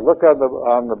 yeah, look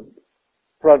on the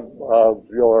front of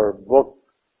your book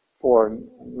for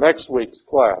next week's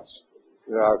class.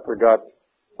 Yeah, I forgot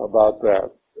about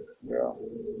that. Yeah.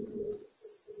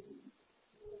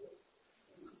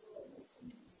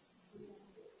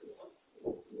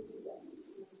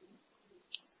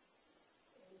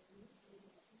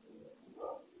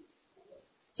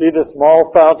 See the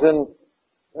small fountain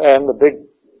and the big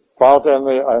fountain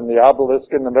and the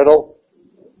obelisk in the middle?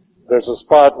 There's a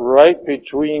spot right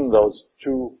between those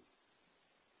 2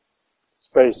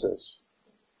 spaces.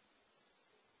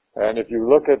 And if you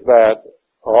look at that,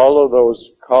 all of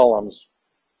those columns,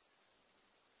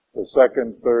 the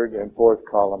 2nd, 3rd, and 4th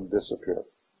column disappear.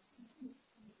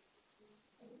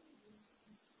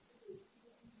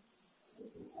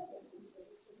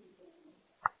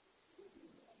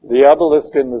 The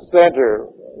obelisk in the center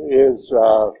is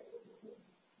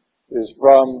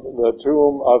from the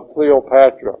tomb of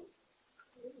Cleopatra.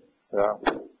 Yeah.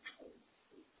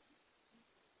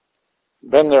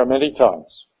 Been there many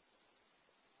times.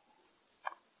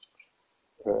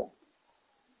 Okay.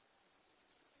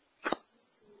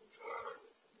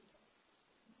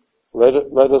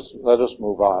 Let us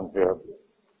move on here.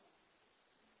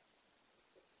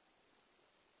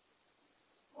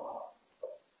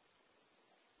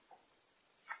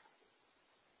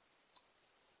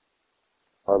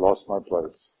 I lost my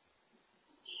place.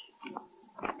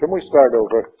 Can we start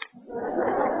over?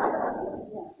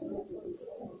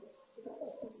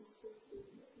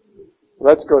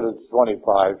 Let's go to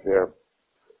 25 here.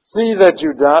 See that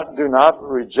you do not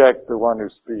reject the one who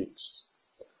speaks.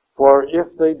 For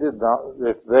if they,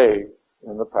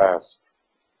 in the past,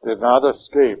 did not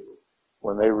escape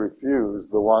when they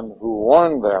refused the one who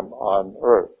warned them on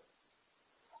earth,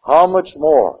 how much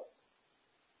more,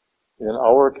 in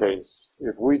our case,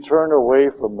 if we turn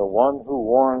away from the one who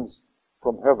warns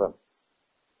from heaven?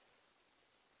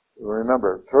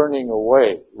 Remember, turning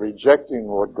away, rejecting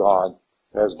what God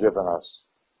has given us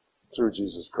through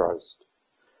Jesus Christ.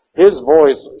 His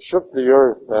voice shook the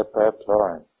earth at that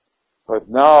time, but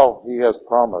now he has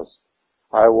promised,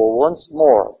 I will once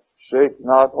more shake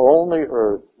not only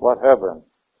earth, but heaven.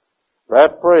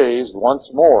 That phrase,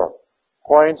 once more,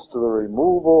 points to the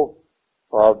removal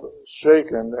of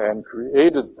shaken and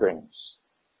created things,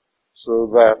 so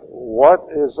that what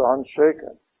is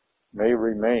unshaken may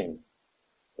remain.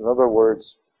 In other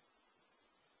words,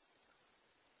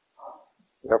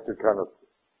 you have to kind of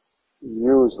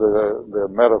use the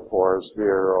metaphors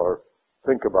here, or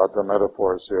think about the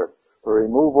metaphors here. The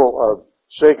removal of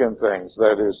shaken things,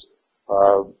 that is,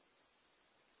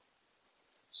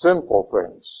 sinful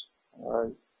things,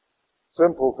 right?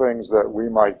 Sinful things that we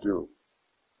might do.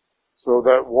 So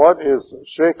that what is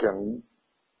shaken,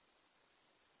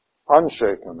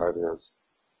 unshaken that is,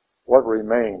 what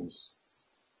remains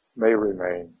may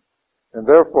remain. And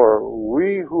therefore,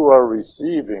 we who are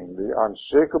receiving the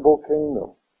unshakable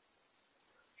kingdom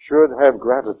should have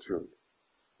gratitude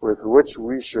with which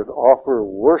we should offer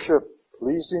worship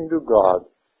pleasing to God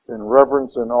in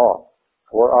reverence and awe.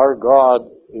 For our God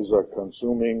is a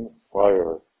consuming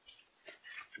fire.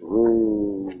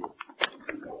 Ooh.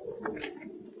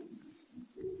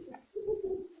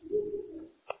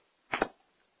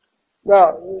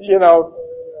 Now,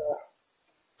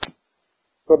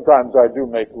 sometimes I do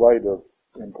make light of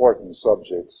important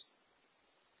subjects.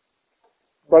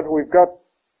 But we've got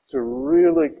to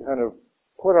really kind of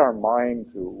put our mind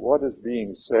to what is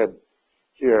being said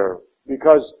here.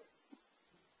 Because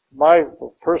my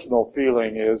personal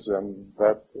feeling is, and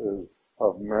that is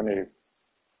of many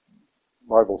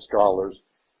Bible scholars,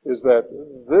 is that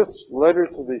this letter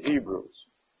to the Hebrews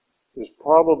is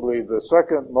probably the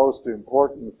second most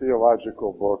important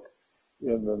theological book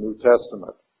in the New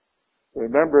Testament.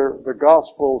 Remember, the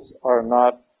Gospels are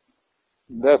not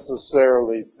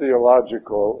necessarily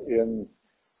theological in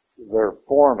their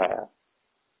format.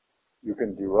 You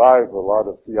can derive a lot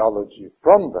of theology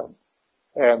from them,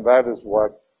 and that is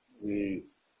what the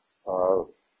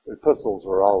epistles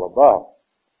are all about.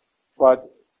 But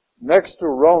next to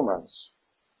Romans,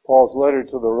 Paul's letter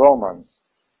to the Romans,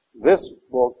 this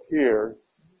book here,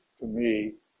 to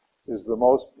me, is the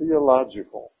most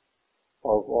theological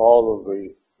of all of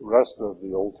the rest of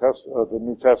the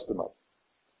New Testament.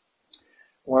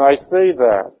 When I say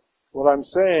that, what I'm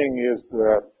saying is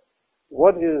that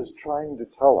what it is trying to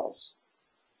tell us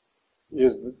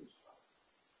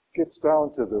gets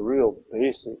down to the real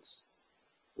basics,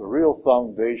 the real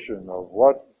foundation of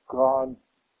what God,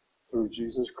 through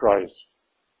Jesus Christ,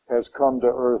 has come to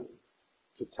earth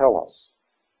to tell us.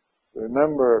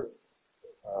 Remember,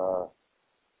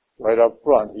 right up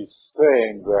front, he's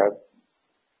saying that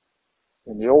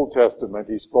in the Old Testament,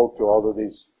 he spoke to all of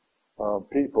these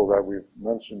people that we've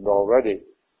mentioned already.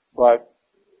 But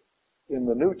in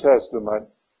the New Testament,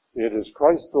 it is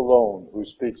Christ alone who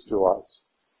speaks to us.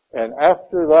 And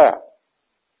after that,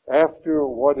 after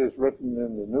what is written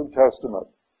in the New Testament,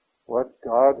 what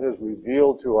God has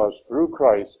revealed to us through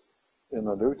Christ in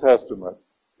the New Testament,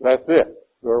 that's it.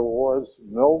 There was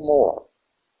no more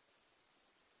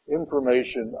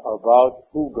information about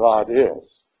who God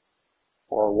is,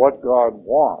 or what God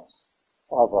wants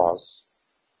of us,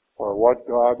 or what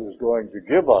God is going to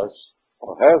give us,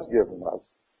 or has given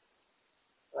us.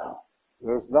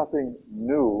 There's nothing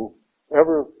new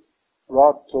ever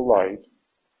brought to light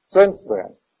since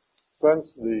then,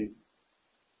 since the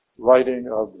writing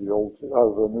of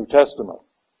the New Testament.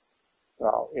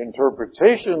 Now,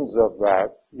 interpretations of that,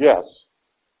 yes,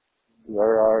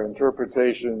 there are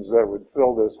interpretations that would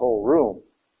fill this whole room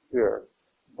here,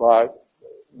 but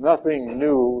nothing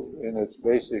new in its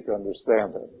basic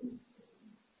understanding.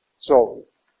 So,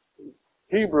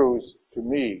 Hebrews, to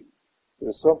me,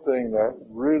 is something that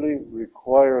really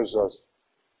requires us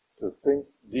to think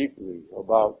deeply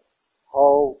about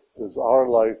how does our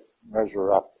life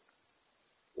measure up?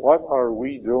 What are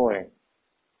we doing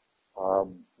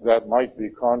that might be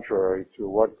contrary to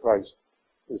what Christ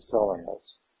is telling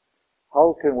us?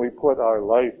 How can we put our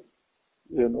life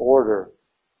in order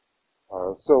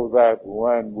so that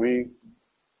when we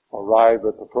arrive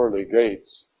at the pearly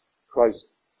gates, Christ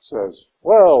says,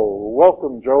 well,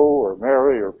 welcome Joe or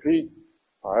Mary or Pete.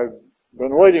 I've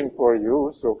been waiting for you,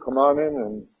 so come on in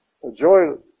and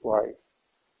enjoy life.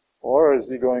 Or is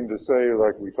he going to say,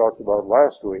 like we talked about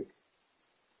last week,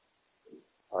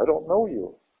 I don't know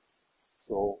you,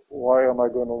 so why am I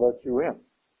going to let you in?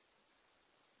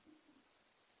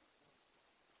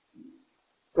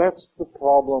 That's the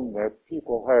problem that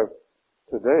people have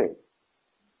today.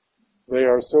 They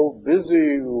are so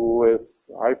busy with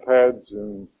iPads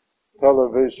and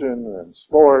television and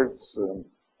sports and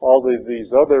all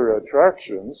these other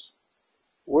attractions,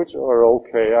 which are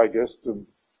okay, I guess, in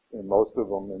most of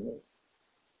them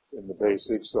in the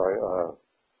basics,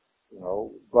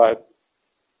 but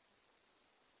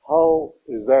how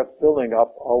is that filling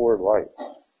up our life?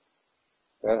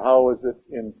 And how is it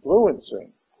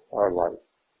influencing our life?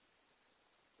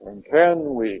 And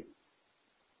can we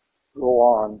go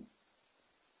on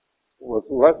with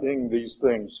letting these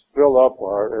things fill up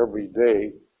our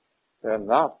everyday and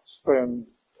not spend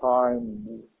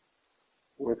time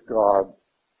with God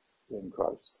in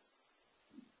Christ?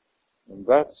 And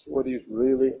that's what he's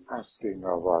really asking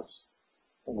of us.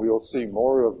 And we'll see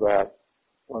more of that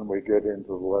when we get into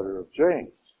the letter of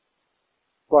James.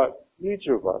 But each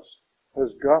of us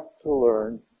has got to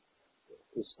learn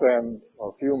to spend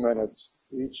a few minutes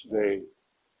each day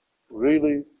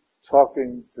really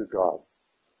talking to God,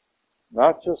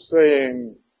 Not just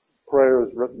saying prayers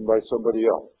written by somebody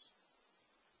else,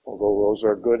 although those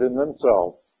are good in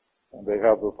themselves and they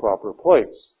have a proper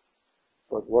place.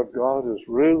 But what God is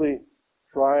really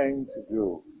trying to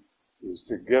do is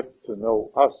to get to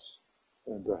know us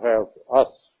and to have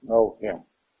us know Him.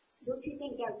 Don't you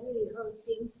think that really hurts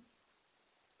Him?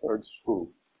 Hurts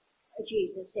who?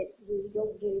 Jesus, if we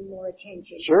don't give Him more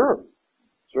attention. Sure.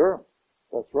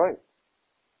 That's right.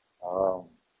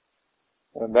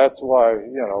 And that's why,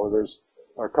 there's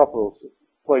a couple of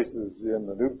places in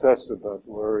the New Testament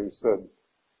where He said,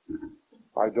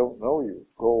 I don't know you,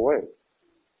 go away.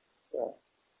 Yeah.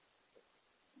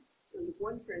 So there's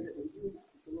one prayer that we do have,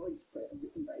 the Lord's Prayer,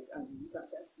 written by, you got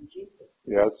that from Jesus.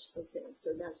 Yes. Okay,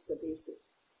 so that's the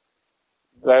basis.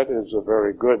 That is a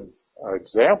very good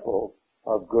example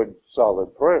of good,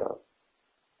 solid prayer.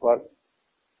 But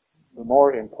the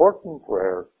more important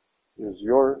prayer is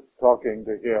you're talking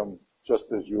to Him just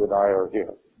as you and I are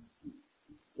here.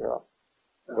 Yeah.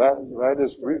 That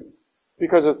is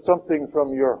because it's something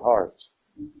from your heart.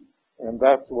 And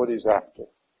that's what He's after.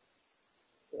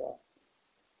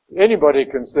 Yeah. Anybody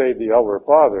can say the Our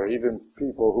Father, even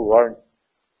people who aren't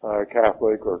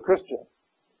Catholic or Christian.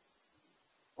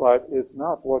 But it's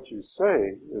not what you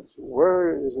say, it's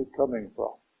where is it coming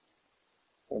from.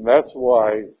 And that's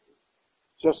why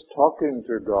just talking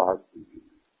to God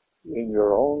in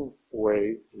your own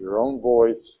way, your own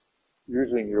voice,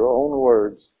 using your own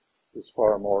words is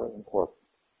far more important.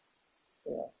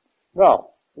 Yeah. Now,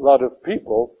 a lot of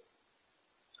people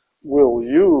will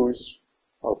use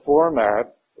a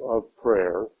format of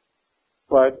prayer,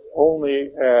 but only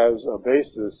as a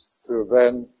basis to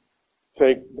then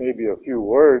take maybe a few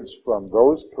words from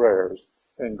those prayers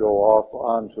and go off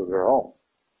onto their own.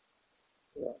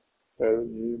 Yeah.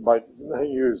 You might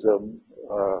use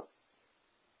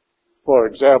for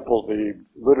example, the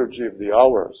Liturgy of the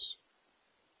Hours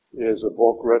is a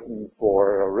book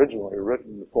originally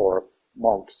written for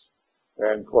monks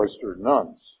and cloistered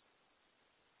nuns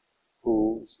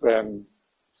who spend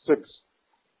 6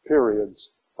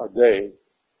 periods a day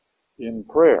in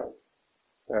prayer.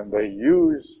 And they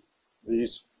use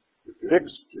these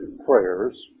fixed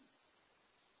prayers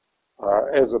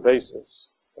as a basis.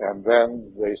 And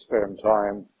then they spend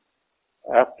time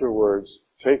afterwards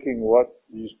taking what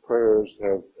these prayers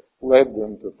have led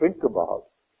them to think about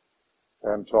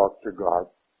and talk to God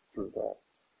through that.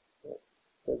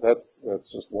 That's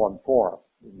just one form.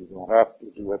 You don't have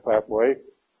to do it that way.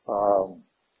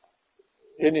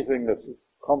 Anything that's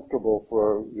comfortable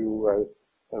for you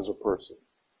as a person.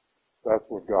 That's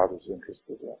what God is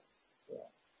interested in. Yeah.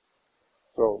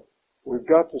 So we've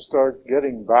got to start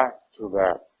getting back to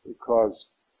that because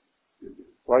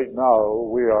right now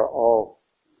we are all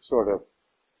sort of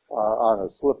on a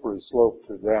slippery slope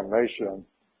to damnation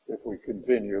if we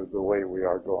continue the way we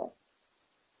are going.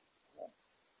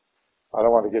 I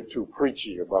don't want to get too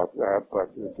preachy about that, but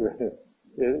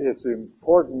it's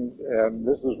important, and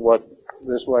this is what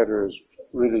this letter is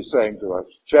really saying to us.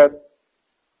 Chet?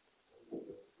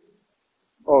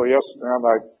 Oh, yes, ma'am,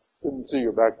 I didn't see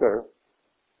you back there.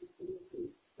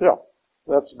 Yeah,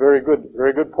 that's very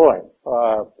good point.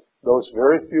 Those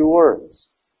very few words,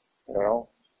 5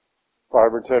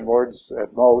 or 10 words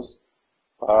at most,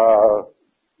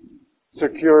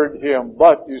 secured him.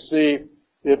 But you see,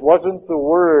 it wasn't the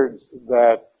words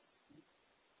that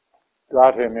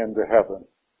got him into heaven.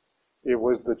 It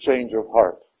was the change of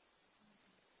heart.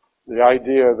 The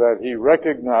idea that he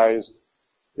recognized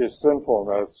his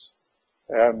sinfulness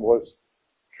and was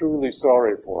truly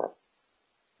sorry for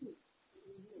it.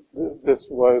 This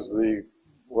was the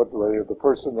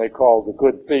person they called the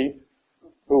good thief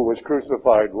who was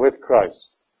crucified with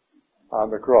Christ on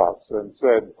the cross and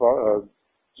said,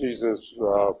 Jesus,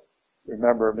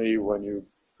 remember me when you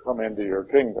come into your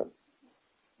kingdom.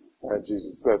 And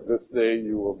Jesus said, this day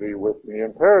you will be with me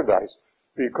in paradise.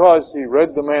 Because he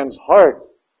read the man's heart,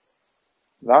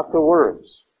 not the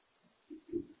words.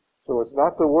 So it's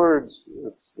not the words,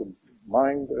 it's the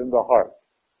mind and the heart.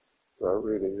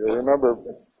 Really. Remember,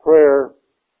 prayer,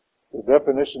 the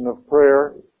definition of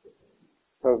prayer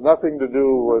has nothing to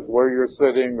do with where you're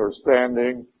sitting or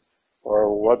standing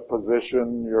or what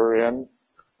position you're in.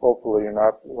 Hopefully you're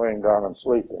not laying down and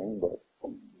sleeping, but,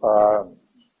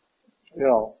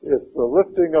 it's the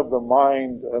lifting of the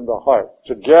mind and the heart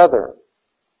together.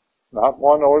 Not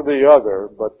one or the other,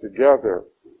 but together.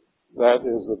 That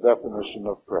is the definition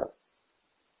of prayer.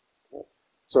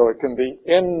 So it can be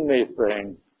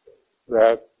anything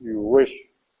that you wish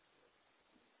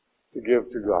to give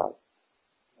to God.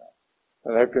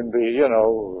 And it can be,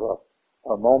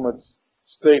 a moment's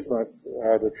statement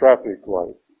at a traffic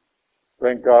light.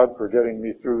 Thank God for getting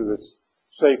me through this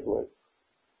safely,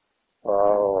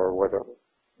 or whatever.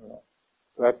 You know,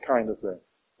 that kind of thing.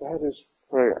 That is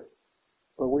prayer.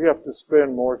 But we have to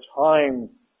spend more time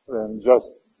than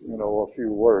just, a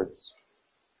few words.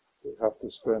 We have to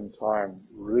spend time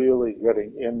really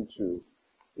getting into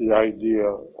the idea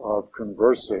of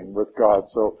conversing with God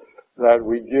so that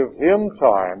we give Him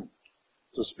time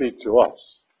to speak to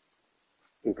us.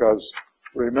 Because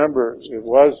remember, it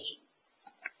was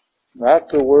not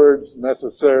the words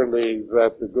necessarily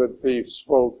that the good thief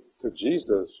spoke to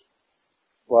Jesus,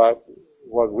 but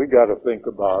what we got to think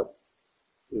about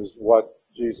is what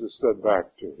Jesus said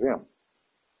back to him.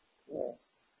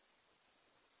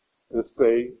 This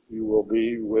day you will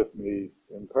be with me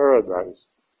in paradise,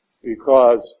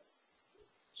 because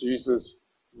Jesus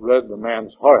read the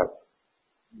man's heart,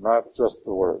 not just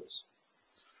the words.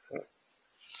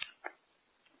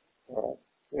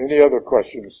 Any other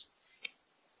questions?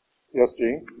 Yes,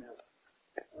 Gene?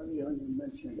 Earlier on you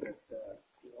mentioned that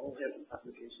we all have an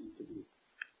obligation to be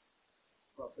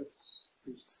prophets,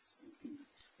 priests, and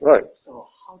kings. Right. So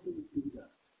how do we do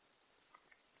that?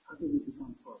 How do we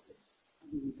become prophets? How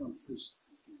do we become priests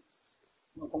and kings?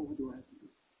 What do I have to do?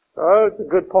 It's a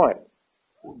good point.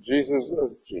 Jesus.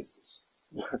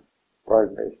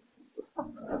 Pardon me.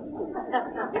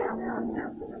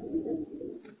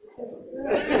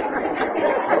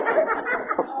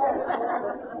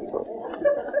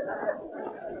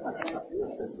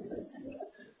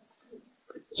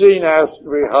 Gene asked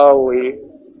me how we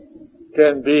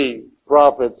can be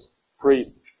prophets,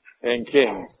 priests, and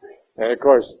kings. And of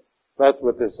course, that's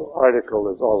what this article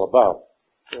is all about.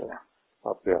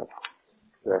 Up there.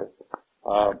 Okay.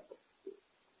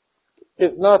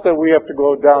 It's not that we have to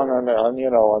go down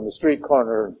on the street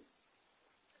corner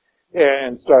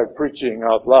and start preaching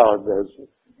out loud.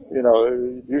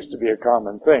 It used to be a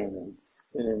common thing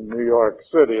in New York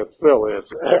City. It still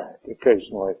is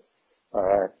occasionally.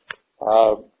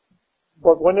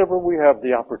 But whenever we have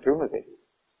the opportunity,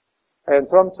 and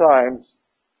sometimes,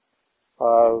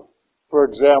 for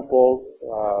example,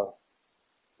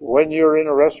 when you're in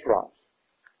a restaurant,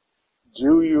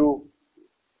 do you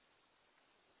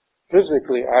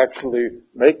physically actually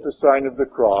make the sign of the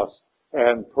cross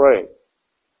and pray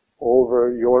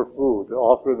over your food,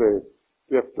 offer the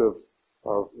gift of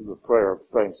the prayer of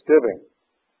thanksgiving?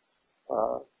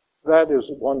 That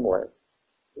is one way.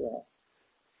 Yeah.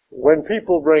 When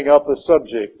people bring up a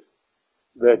subject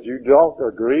that you don't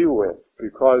agree with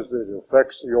because it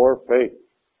affects your faith,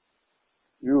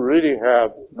 you really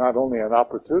have not only an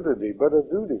opportunity, but a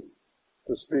duty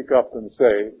to speak up and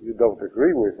say you don't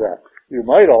agree with that. You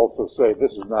might also say,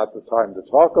 this is not the time to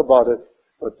talk about it,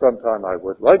 but sometime I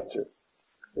would like to,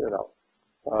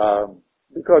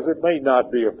 because it may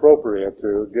not be appropriate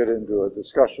to get into a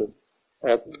discussion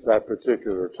at that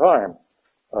particular time,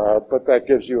 but that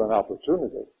gives you an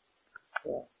opportunity.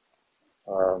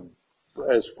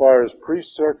 As far as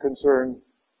priests are concerned,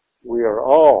 we are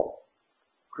all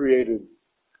created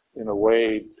in a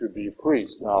way to be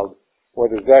priests. Now,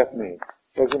 what does that mean?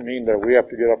 Doesn't mean that we have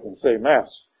to get up and say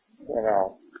Mass.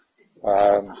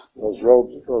 Those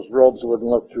robes wouldn't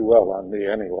look too well on me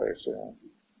anyway.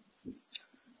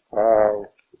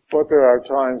 But there are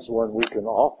times when we can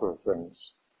offer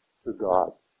things to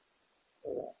God.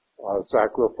 A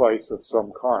sacrifice of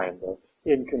some kind, an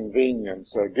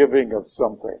inconvenience, a giving of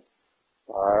something.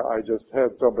 I just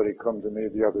had somebody come to me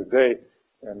the other day,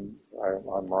 and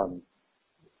I'm on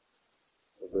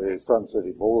the Sun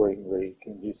City Bowling League,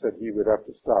 and he said he would have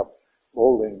to stop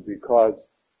bowling because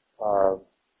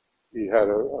he had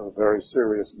a very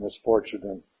serious misfortune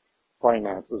in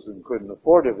finances and couldn't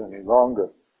afford it any longer.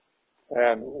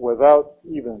 And without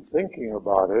even thinking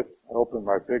about it, I opened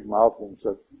my big mouth and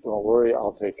said, don't worry,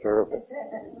 I'll take care of it.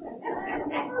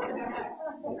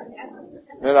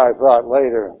 Then I thought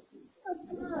later,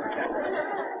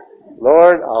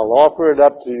 Lord, I'll offer it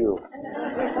up to you.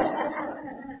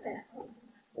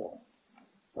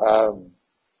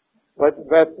 But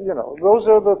that's, those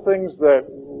are the things that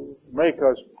make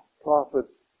us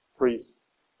prophets, priests,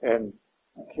 and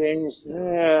kings,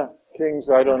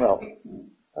 I don't know.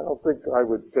 I don't think I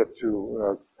would sit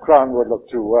crown would look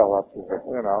too well up there,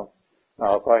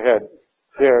 Now, if I had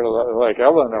hair like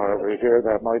Eleanor over here,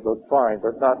 that might look fine,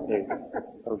 but not me.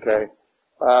 Okay?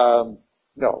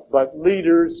 No, but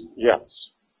leaders,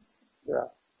 yes. Yeah,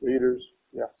 leaders,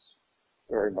 yes.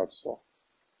 Very much so.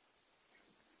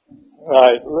 All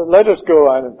right, let us go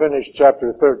on and finish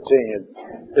chapter 13.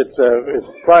 It's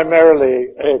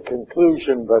primarily a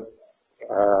conclusion, but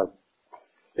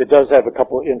it does have a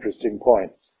couple of interesting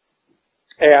points.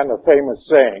 And a famous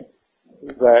saying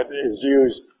that is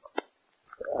used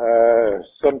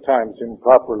sometimes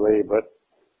improperly, but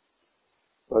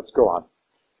Let's go on.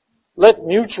 Let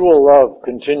mutual love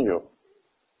continue.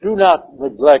 Do not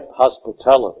neglect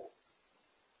hospitality,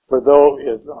 for though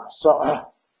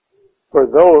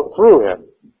through it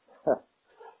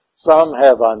some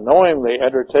have unknowingly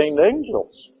entertained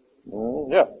angels.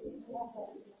 Yeah.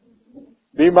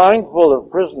 Be mindful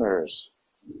of prisoners,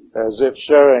 as if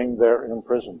sharing their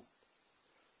imprisonment.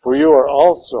 For you are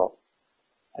also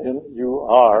in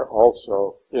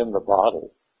the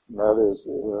body. That is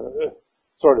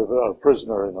sort of a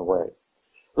prisoner in a way.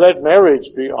 Let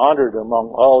marriage be honored among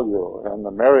all you, and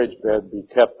the marriage bed be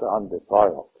kept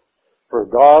undefiled. For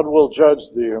God will judge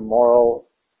the immoral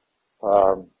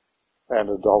and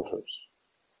adulterers.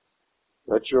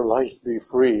 Let your life be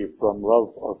free from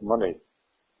love of money,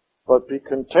 but be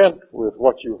content with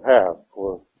what you have,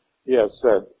 for he has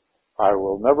said, I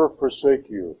will never forsake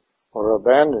you or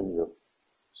abandon you.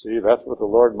 See, that's what the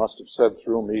Lord must have said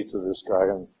through me to this guy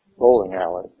in bowling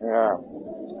alley. Yeah.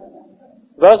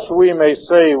 Thus we may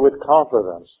say with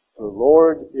confidence, the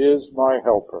Lord is my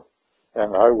helper,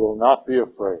 and I will not be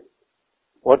afraid.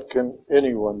 What can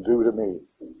anyone do to me?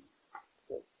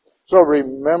 So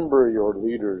remember your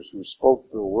leaders who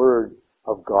spoke the word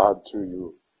of God to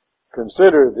you.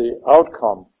 Consider the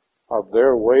outcome of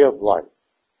their way of life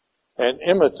and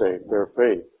imitate their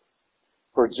faith.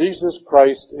 For Jesus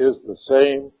Christ is the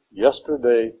same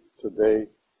yesterday, today,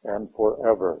 and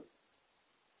forever.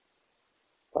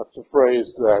 That's a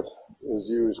phrase that is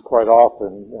used quite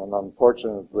often and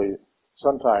unfortunately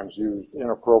sometimes used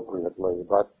inappropriately.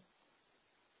 But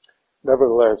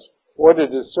nevertheless, what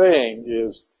it is saying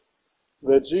is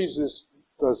that Jesus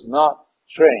does not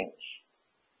change.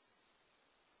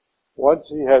 Once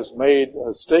he has made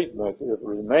a statement, it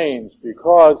remains,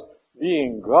 because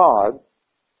being God,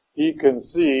 he can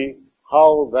see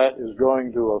how that is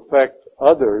going to affect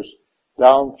others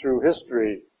down through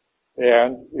history.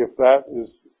 And if that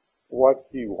is what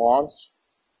he wants,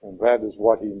 and that is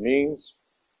what he means,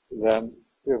 then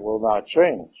it will not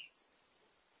change.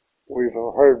 We've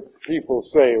heard people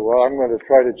say, well, I'm going to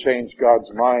try to change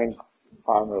God's mind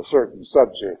on a certain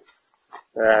subject.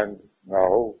 And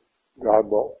no, God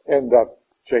will end up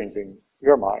changing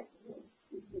your mind.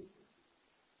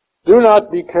 Do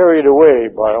not be carried away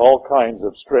by all kinds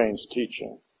of strange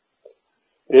teaching.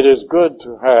 It is good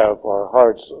to have our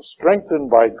hearts strengthened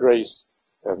by grace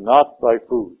and not by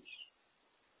foods,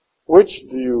 which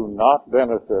do not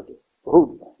benefit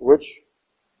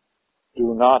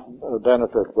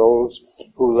those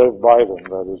who live by them,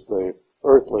 that is, the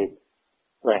earthly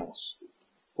things.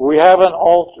 We have an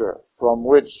altar from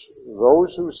which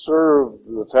those who serve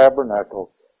the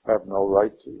tabernacle have no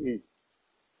right to eat.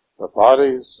 The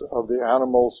bodies of the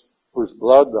animals whose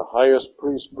blood the highest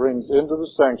priest brings into the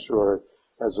sanctuary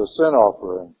as a sin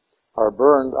offering are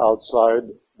burned outside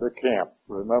the camp.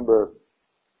 Remember,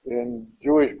 in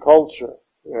Jewish culture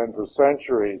and for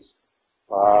centuries,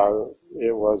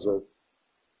 it was a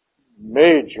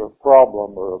major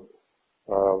problem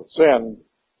or sin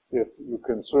if you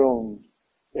consumed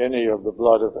any of the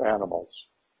blood of animals.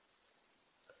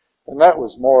 And that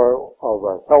was more of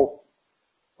a health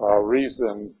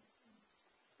reason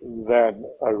than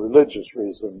a religious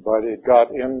reason, but it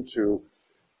got into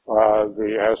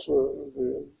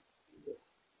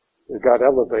it got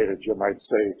elevated, you might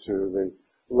say, to the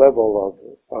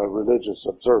level of religious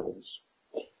observance.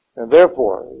 And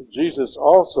therefore, Jesus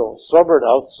also suffered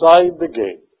outside the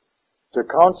gate to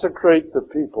consecrate the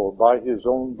people by his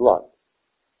own blood.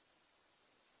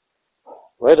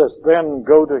 Let us then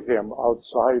go to him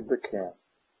outside the camp,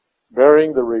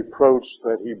 bearing the reproach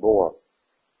that he bore.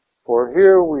 For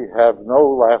here we have no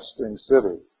lasting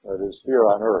city, that is, here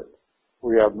on earth.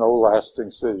 We have no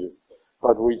lasting city,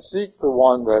 but we seek the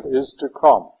one that is to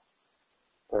come,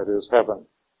 that is heaven.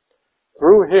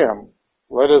 Through him,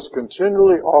 let us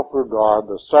continually offer God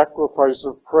the sacrifice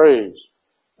of praise,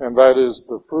 and that is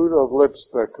the fruit of lips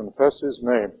that confess his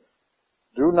name.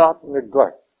 Do not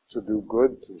neglect to do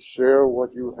good, to share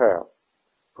what you have,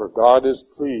 for God is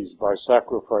pleased by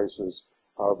sacrifices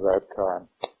of that kind.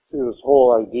 See, this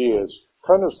whole idea is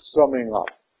kind of summing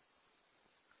up.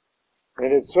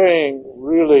 And it's saying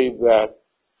really that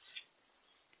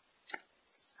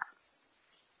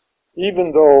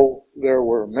even though there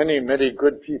were many, many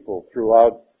good people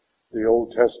throughout the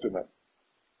Old Testament,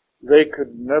 they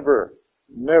could never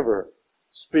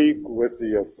speak with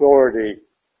the authority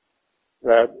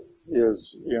that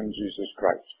is in Jesus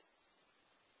Christ.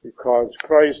 Because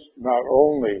Christ not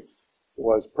only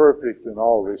was perfect in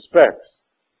all respects,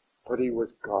 but he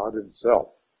was God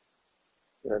himself.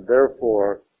 And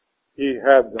therefore, he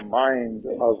had the mind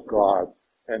of God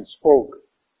and spoke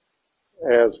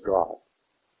as God.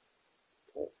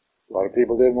 A lot of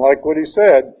people didn't like what he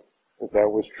said, but that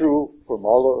was true from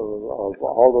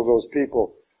all of those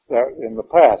people that in the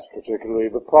past, particularly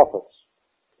the prophets.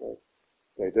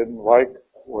 They didn't like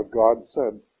what God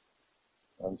said.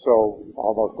 And so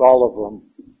almost all of them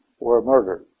were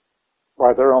murdered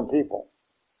by their own people.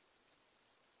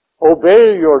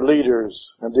 Obey your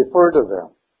leaders and defer to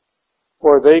them,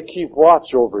 for they keep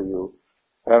watch over you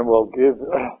and will give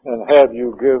and have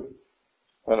you give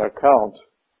an account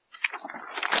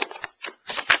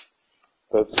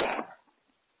that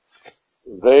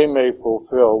they may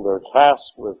fulfill their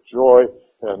task with joy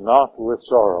and not with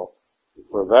sorrow,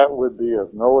 for that would be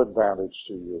of no advantage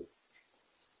to you.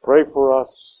 Pray for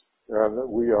us, and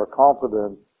we are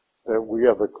confident that we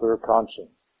have a clear conscience,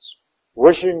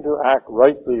 wishing to act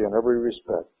rightly in every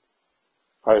respect.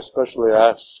 I especially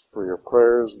ask for your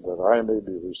prayers that I may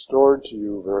be restored to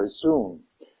you very soon.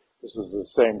 This is the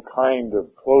same kind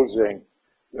of closing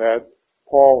that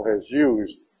Paul has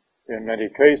used in many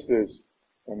cases,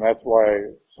 and that's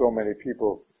why so many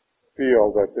people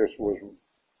feel that this was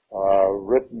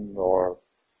written or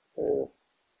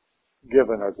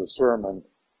given as a sermon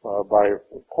by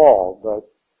Paul, but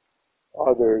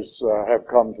others have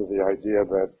come to the idea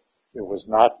that it was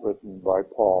not written by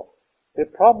Paul.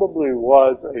 It probably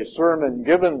was a sermon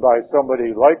given by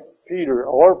somebody like Peter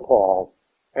or Paul,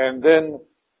 and then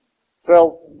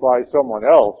felt by someone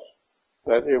else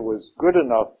that it was good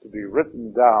enough to be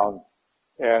written down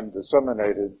and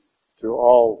disseminated to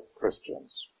all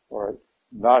Christians, or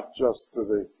not just to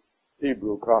the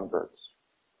Hebrew converts.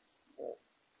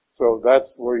 So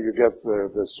that's where you get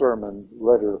the sermon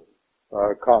letter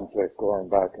conflict going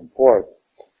back and forth.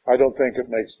 I don't think it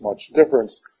makes much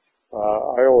difference.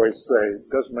 I always say it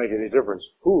doesn't make any difference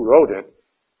who wrote it.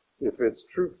 If it's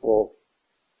truthful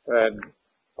and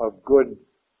of good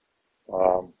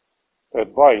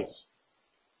advice,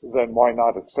 then why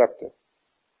not accept it?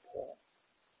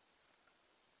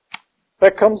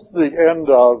 That comes to the end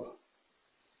of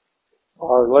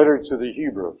our letter to the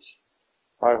Hebrews.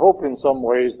 I hope in some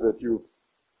ways that you've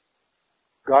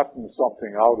gotten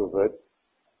something out of it,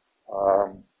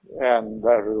 and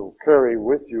that it will carry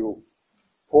with you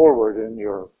forward in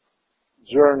your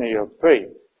journey of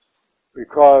faith.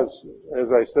 Because,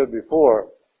 as I said before,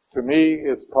 to me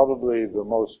it's probably the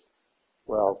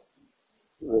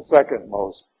second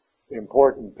most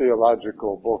important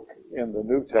theological book in the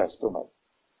New Testament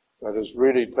that is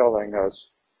really telling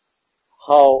us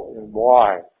how and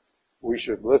why we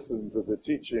should listen to the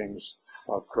teachings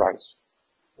of Christ.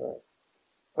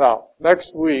 Now,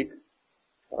 next week,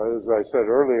 as I said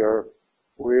earlier,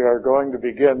 we are going to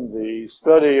begin the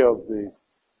study of the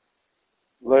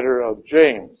letter of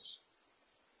James.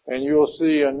 And you will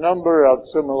see a number of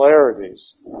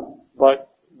similarities, but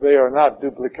they are not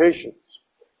duplications.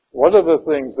 One of the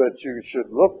things that you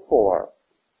should look for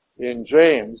in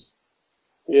James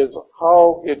is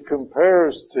how it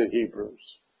compares to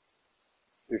Hebrews,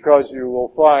 because you will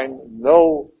find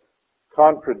no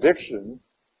contradiction,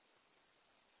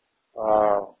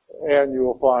 and you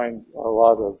will find a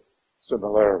lot of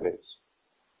similarities.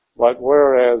 But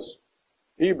whereas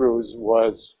Hebrews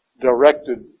was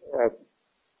directed at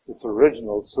its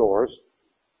original source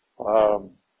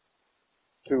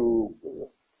to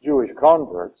Jewish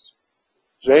converts,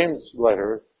 James'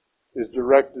 letter is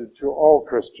directed to all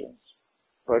Christians.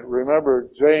 But remember,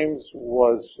 James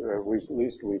was, at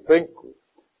least we think,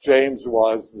 James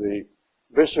was the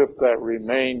bishop that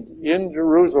remained in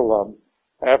Jerusalem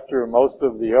after most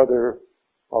of the other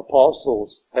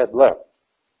apostles had left.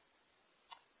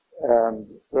 And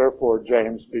therefore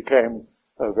James became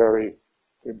a very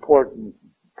important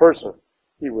person.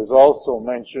 He was also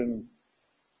mentioned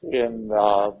in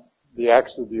the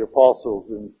Acts of the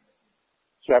Apostles in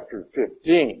chapter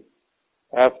 15,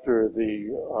 after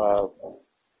the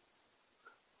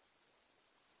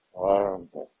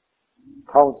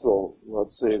council,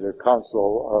 the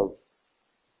council of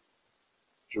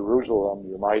Jerusalem,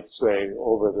 you might say,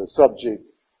 over the subject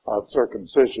of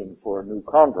circumcision for new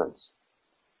converts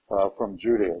from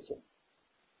Judaism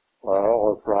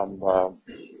or from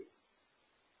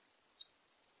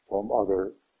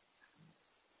other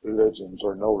religions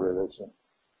or no religion.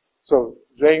 So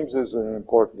James is an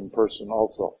important person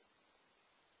also.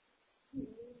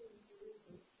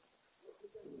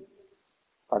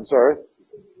 I'm sorry?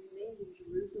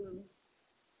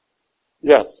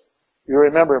 Yes. You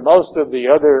remember most of the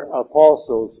other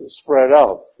apostles spread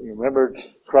out. You remember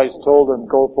Christ told them,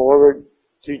 go forward,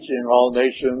 teaching all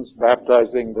nations,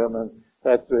 baptizing them, and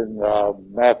that's in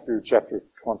Matthew chapter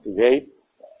 28.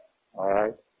 All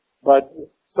right. But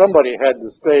somebody had to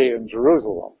stay in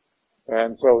Jerusalem.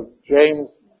 And so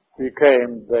James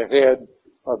became the head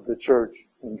of the church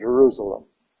in Jerusalem.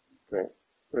 Okay.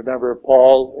 Remember,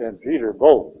 Paul and Peter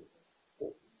both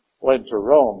went to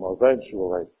Rome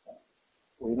eventually.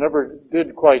 We never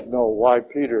did quite know why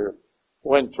Peter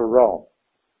went to Rome.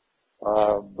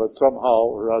 But somehow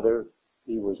or other,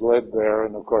 he was led there,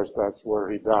 and of course that's where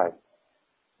he died.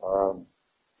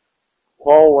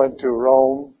 Paul went to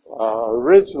Rome.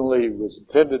 Originally, he was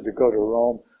intended to go to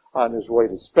Rome on his way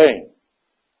to Spain.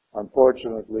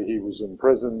 Unfortunately, he was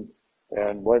imprisoned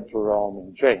and went to Rome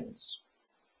in chains.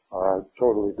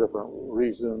 Totally different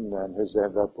reason, and his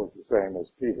end up was the same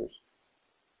as Peter's.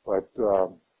 But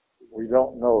we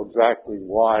don't know exactly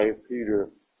why Peter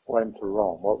went to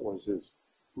Rome. What was his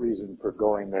reason for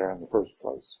going there in the first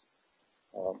place?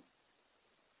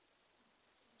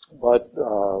 But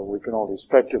we can only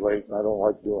speculate, and I don't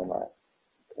like doing that.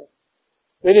 Okay.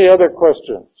 Any other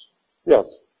questions? Yes?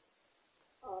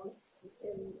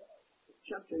 In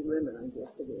chapter 11, I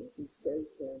guess it is, it says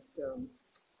that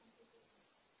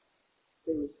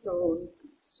they were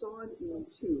sawed in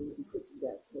two and put to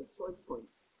death with sword points.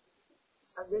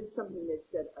 I read something that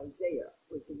said Isaiah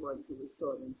was the one who was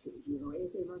sawed in two. Do you know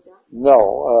anything about that? No,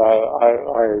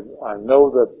 I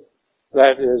know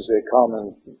that is a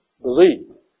common belief.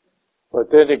 But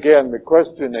then again, the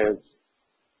question is,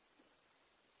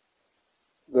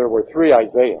 there were 3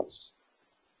 Isaiahs.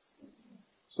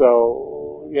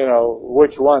 So,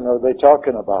 which one are they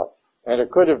talking about? And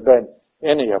it could have been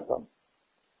any of them.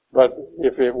 But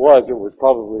if it was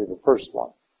probably the first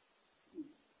one.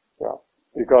 Yeah.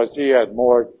 Because he had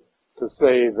more to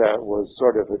say that was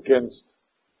sort of against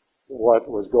what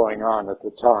was going on at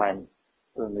the time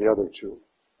than the other 2.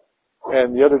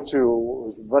 And the other 2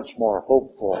 was much more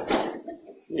hopeful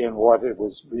in what it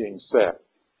was being said.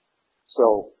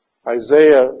 So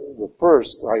Isaiah, the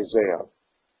first Isaiah,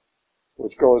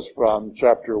 which goes from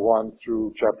chapter 1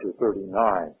 through chapter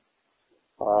 39,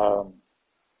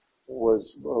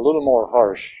 was a little more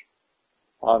harsh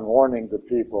on warning the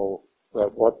people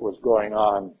that what was going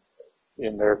on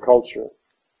in their culture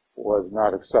was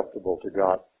not acceptable to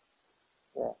God.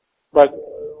 Yeah. But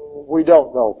we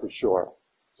don't know for sure.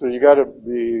 So you got to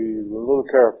be a little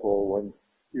careful when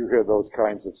you hear those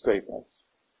kinds of statements.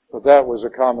 But that was a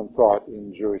common thought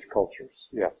in Jewish cultures.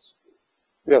 Yes.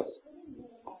 Yes.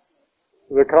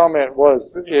 The comment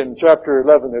was in chapter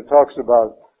 11, it talks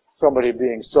about somebody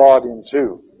being sawed in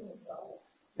two.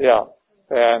 Yeah.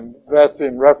 And that's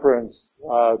in reference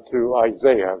to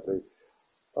Isaiah.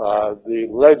 The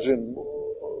legend,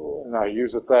 and I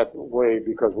use it that way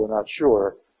because we're not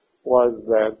sure, was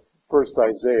that first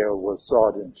Isaiah was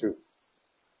sawed in two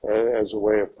as a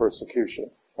way of persecution.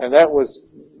 And that was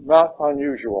not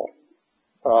unusual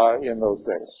in those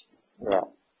days. Yeah.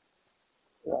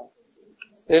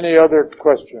 Yeah. Any other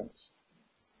questions?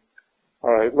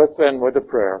 All right, let's end with a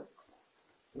prayer.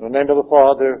 In the name of the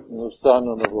Father, and the Son,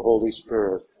 and of the Holy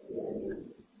Spirit.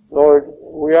 Lord,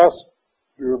 we ask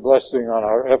your blessing on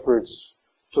our efforts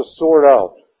to sort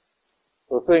out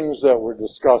the things that were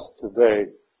discussed today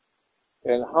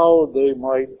and how they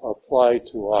might apply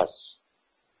to us.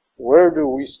 Where do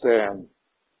we stand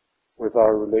with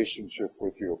our relationship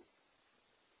with you?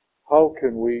 How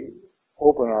can we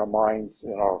open our minds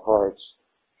and our hearts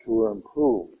to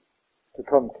improve, to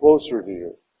come closer to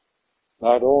you,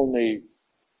 not only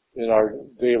in our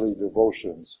daily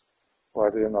devotions,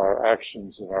 but in our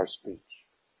actions and our speech?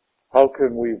 How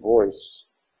can we voice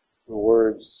the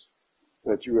words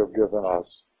that you have given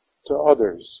us to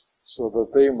others so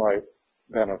that they might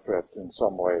benefit in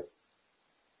some way?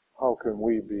 How can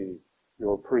we be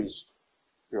your priest,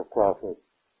 your prophet,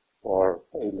 or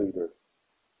a leader?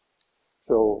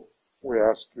 So we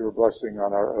ask your blessing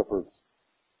on our efforts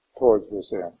towards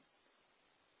this end.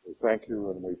 We thank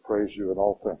you and we praise you in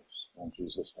all things. In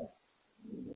Jesus' name.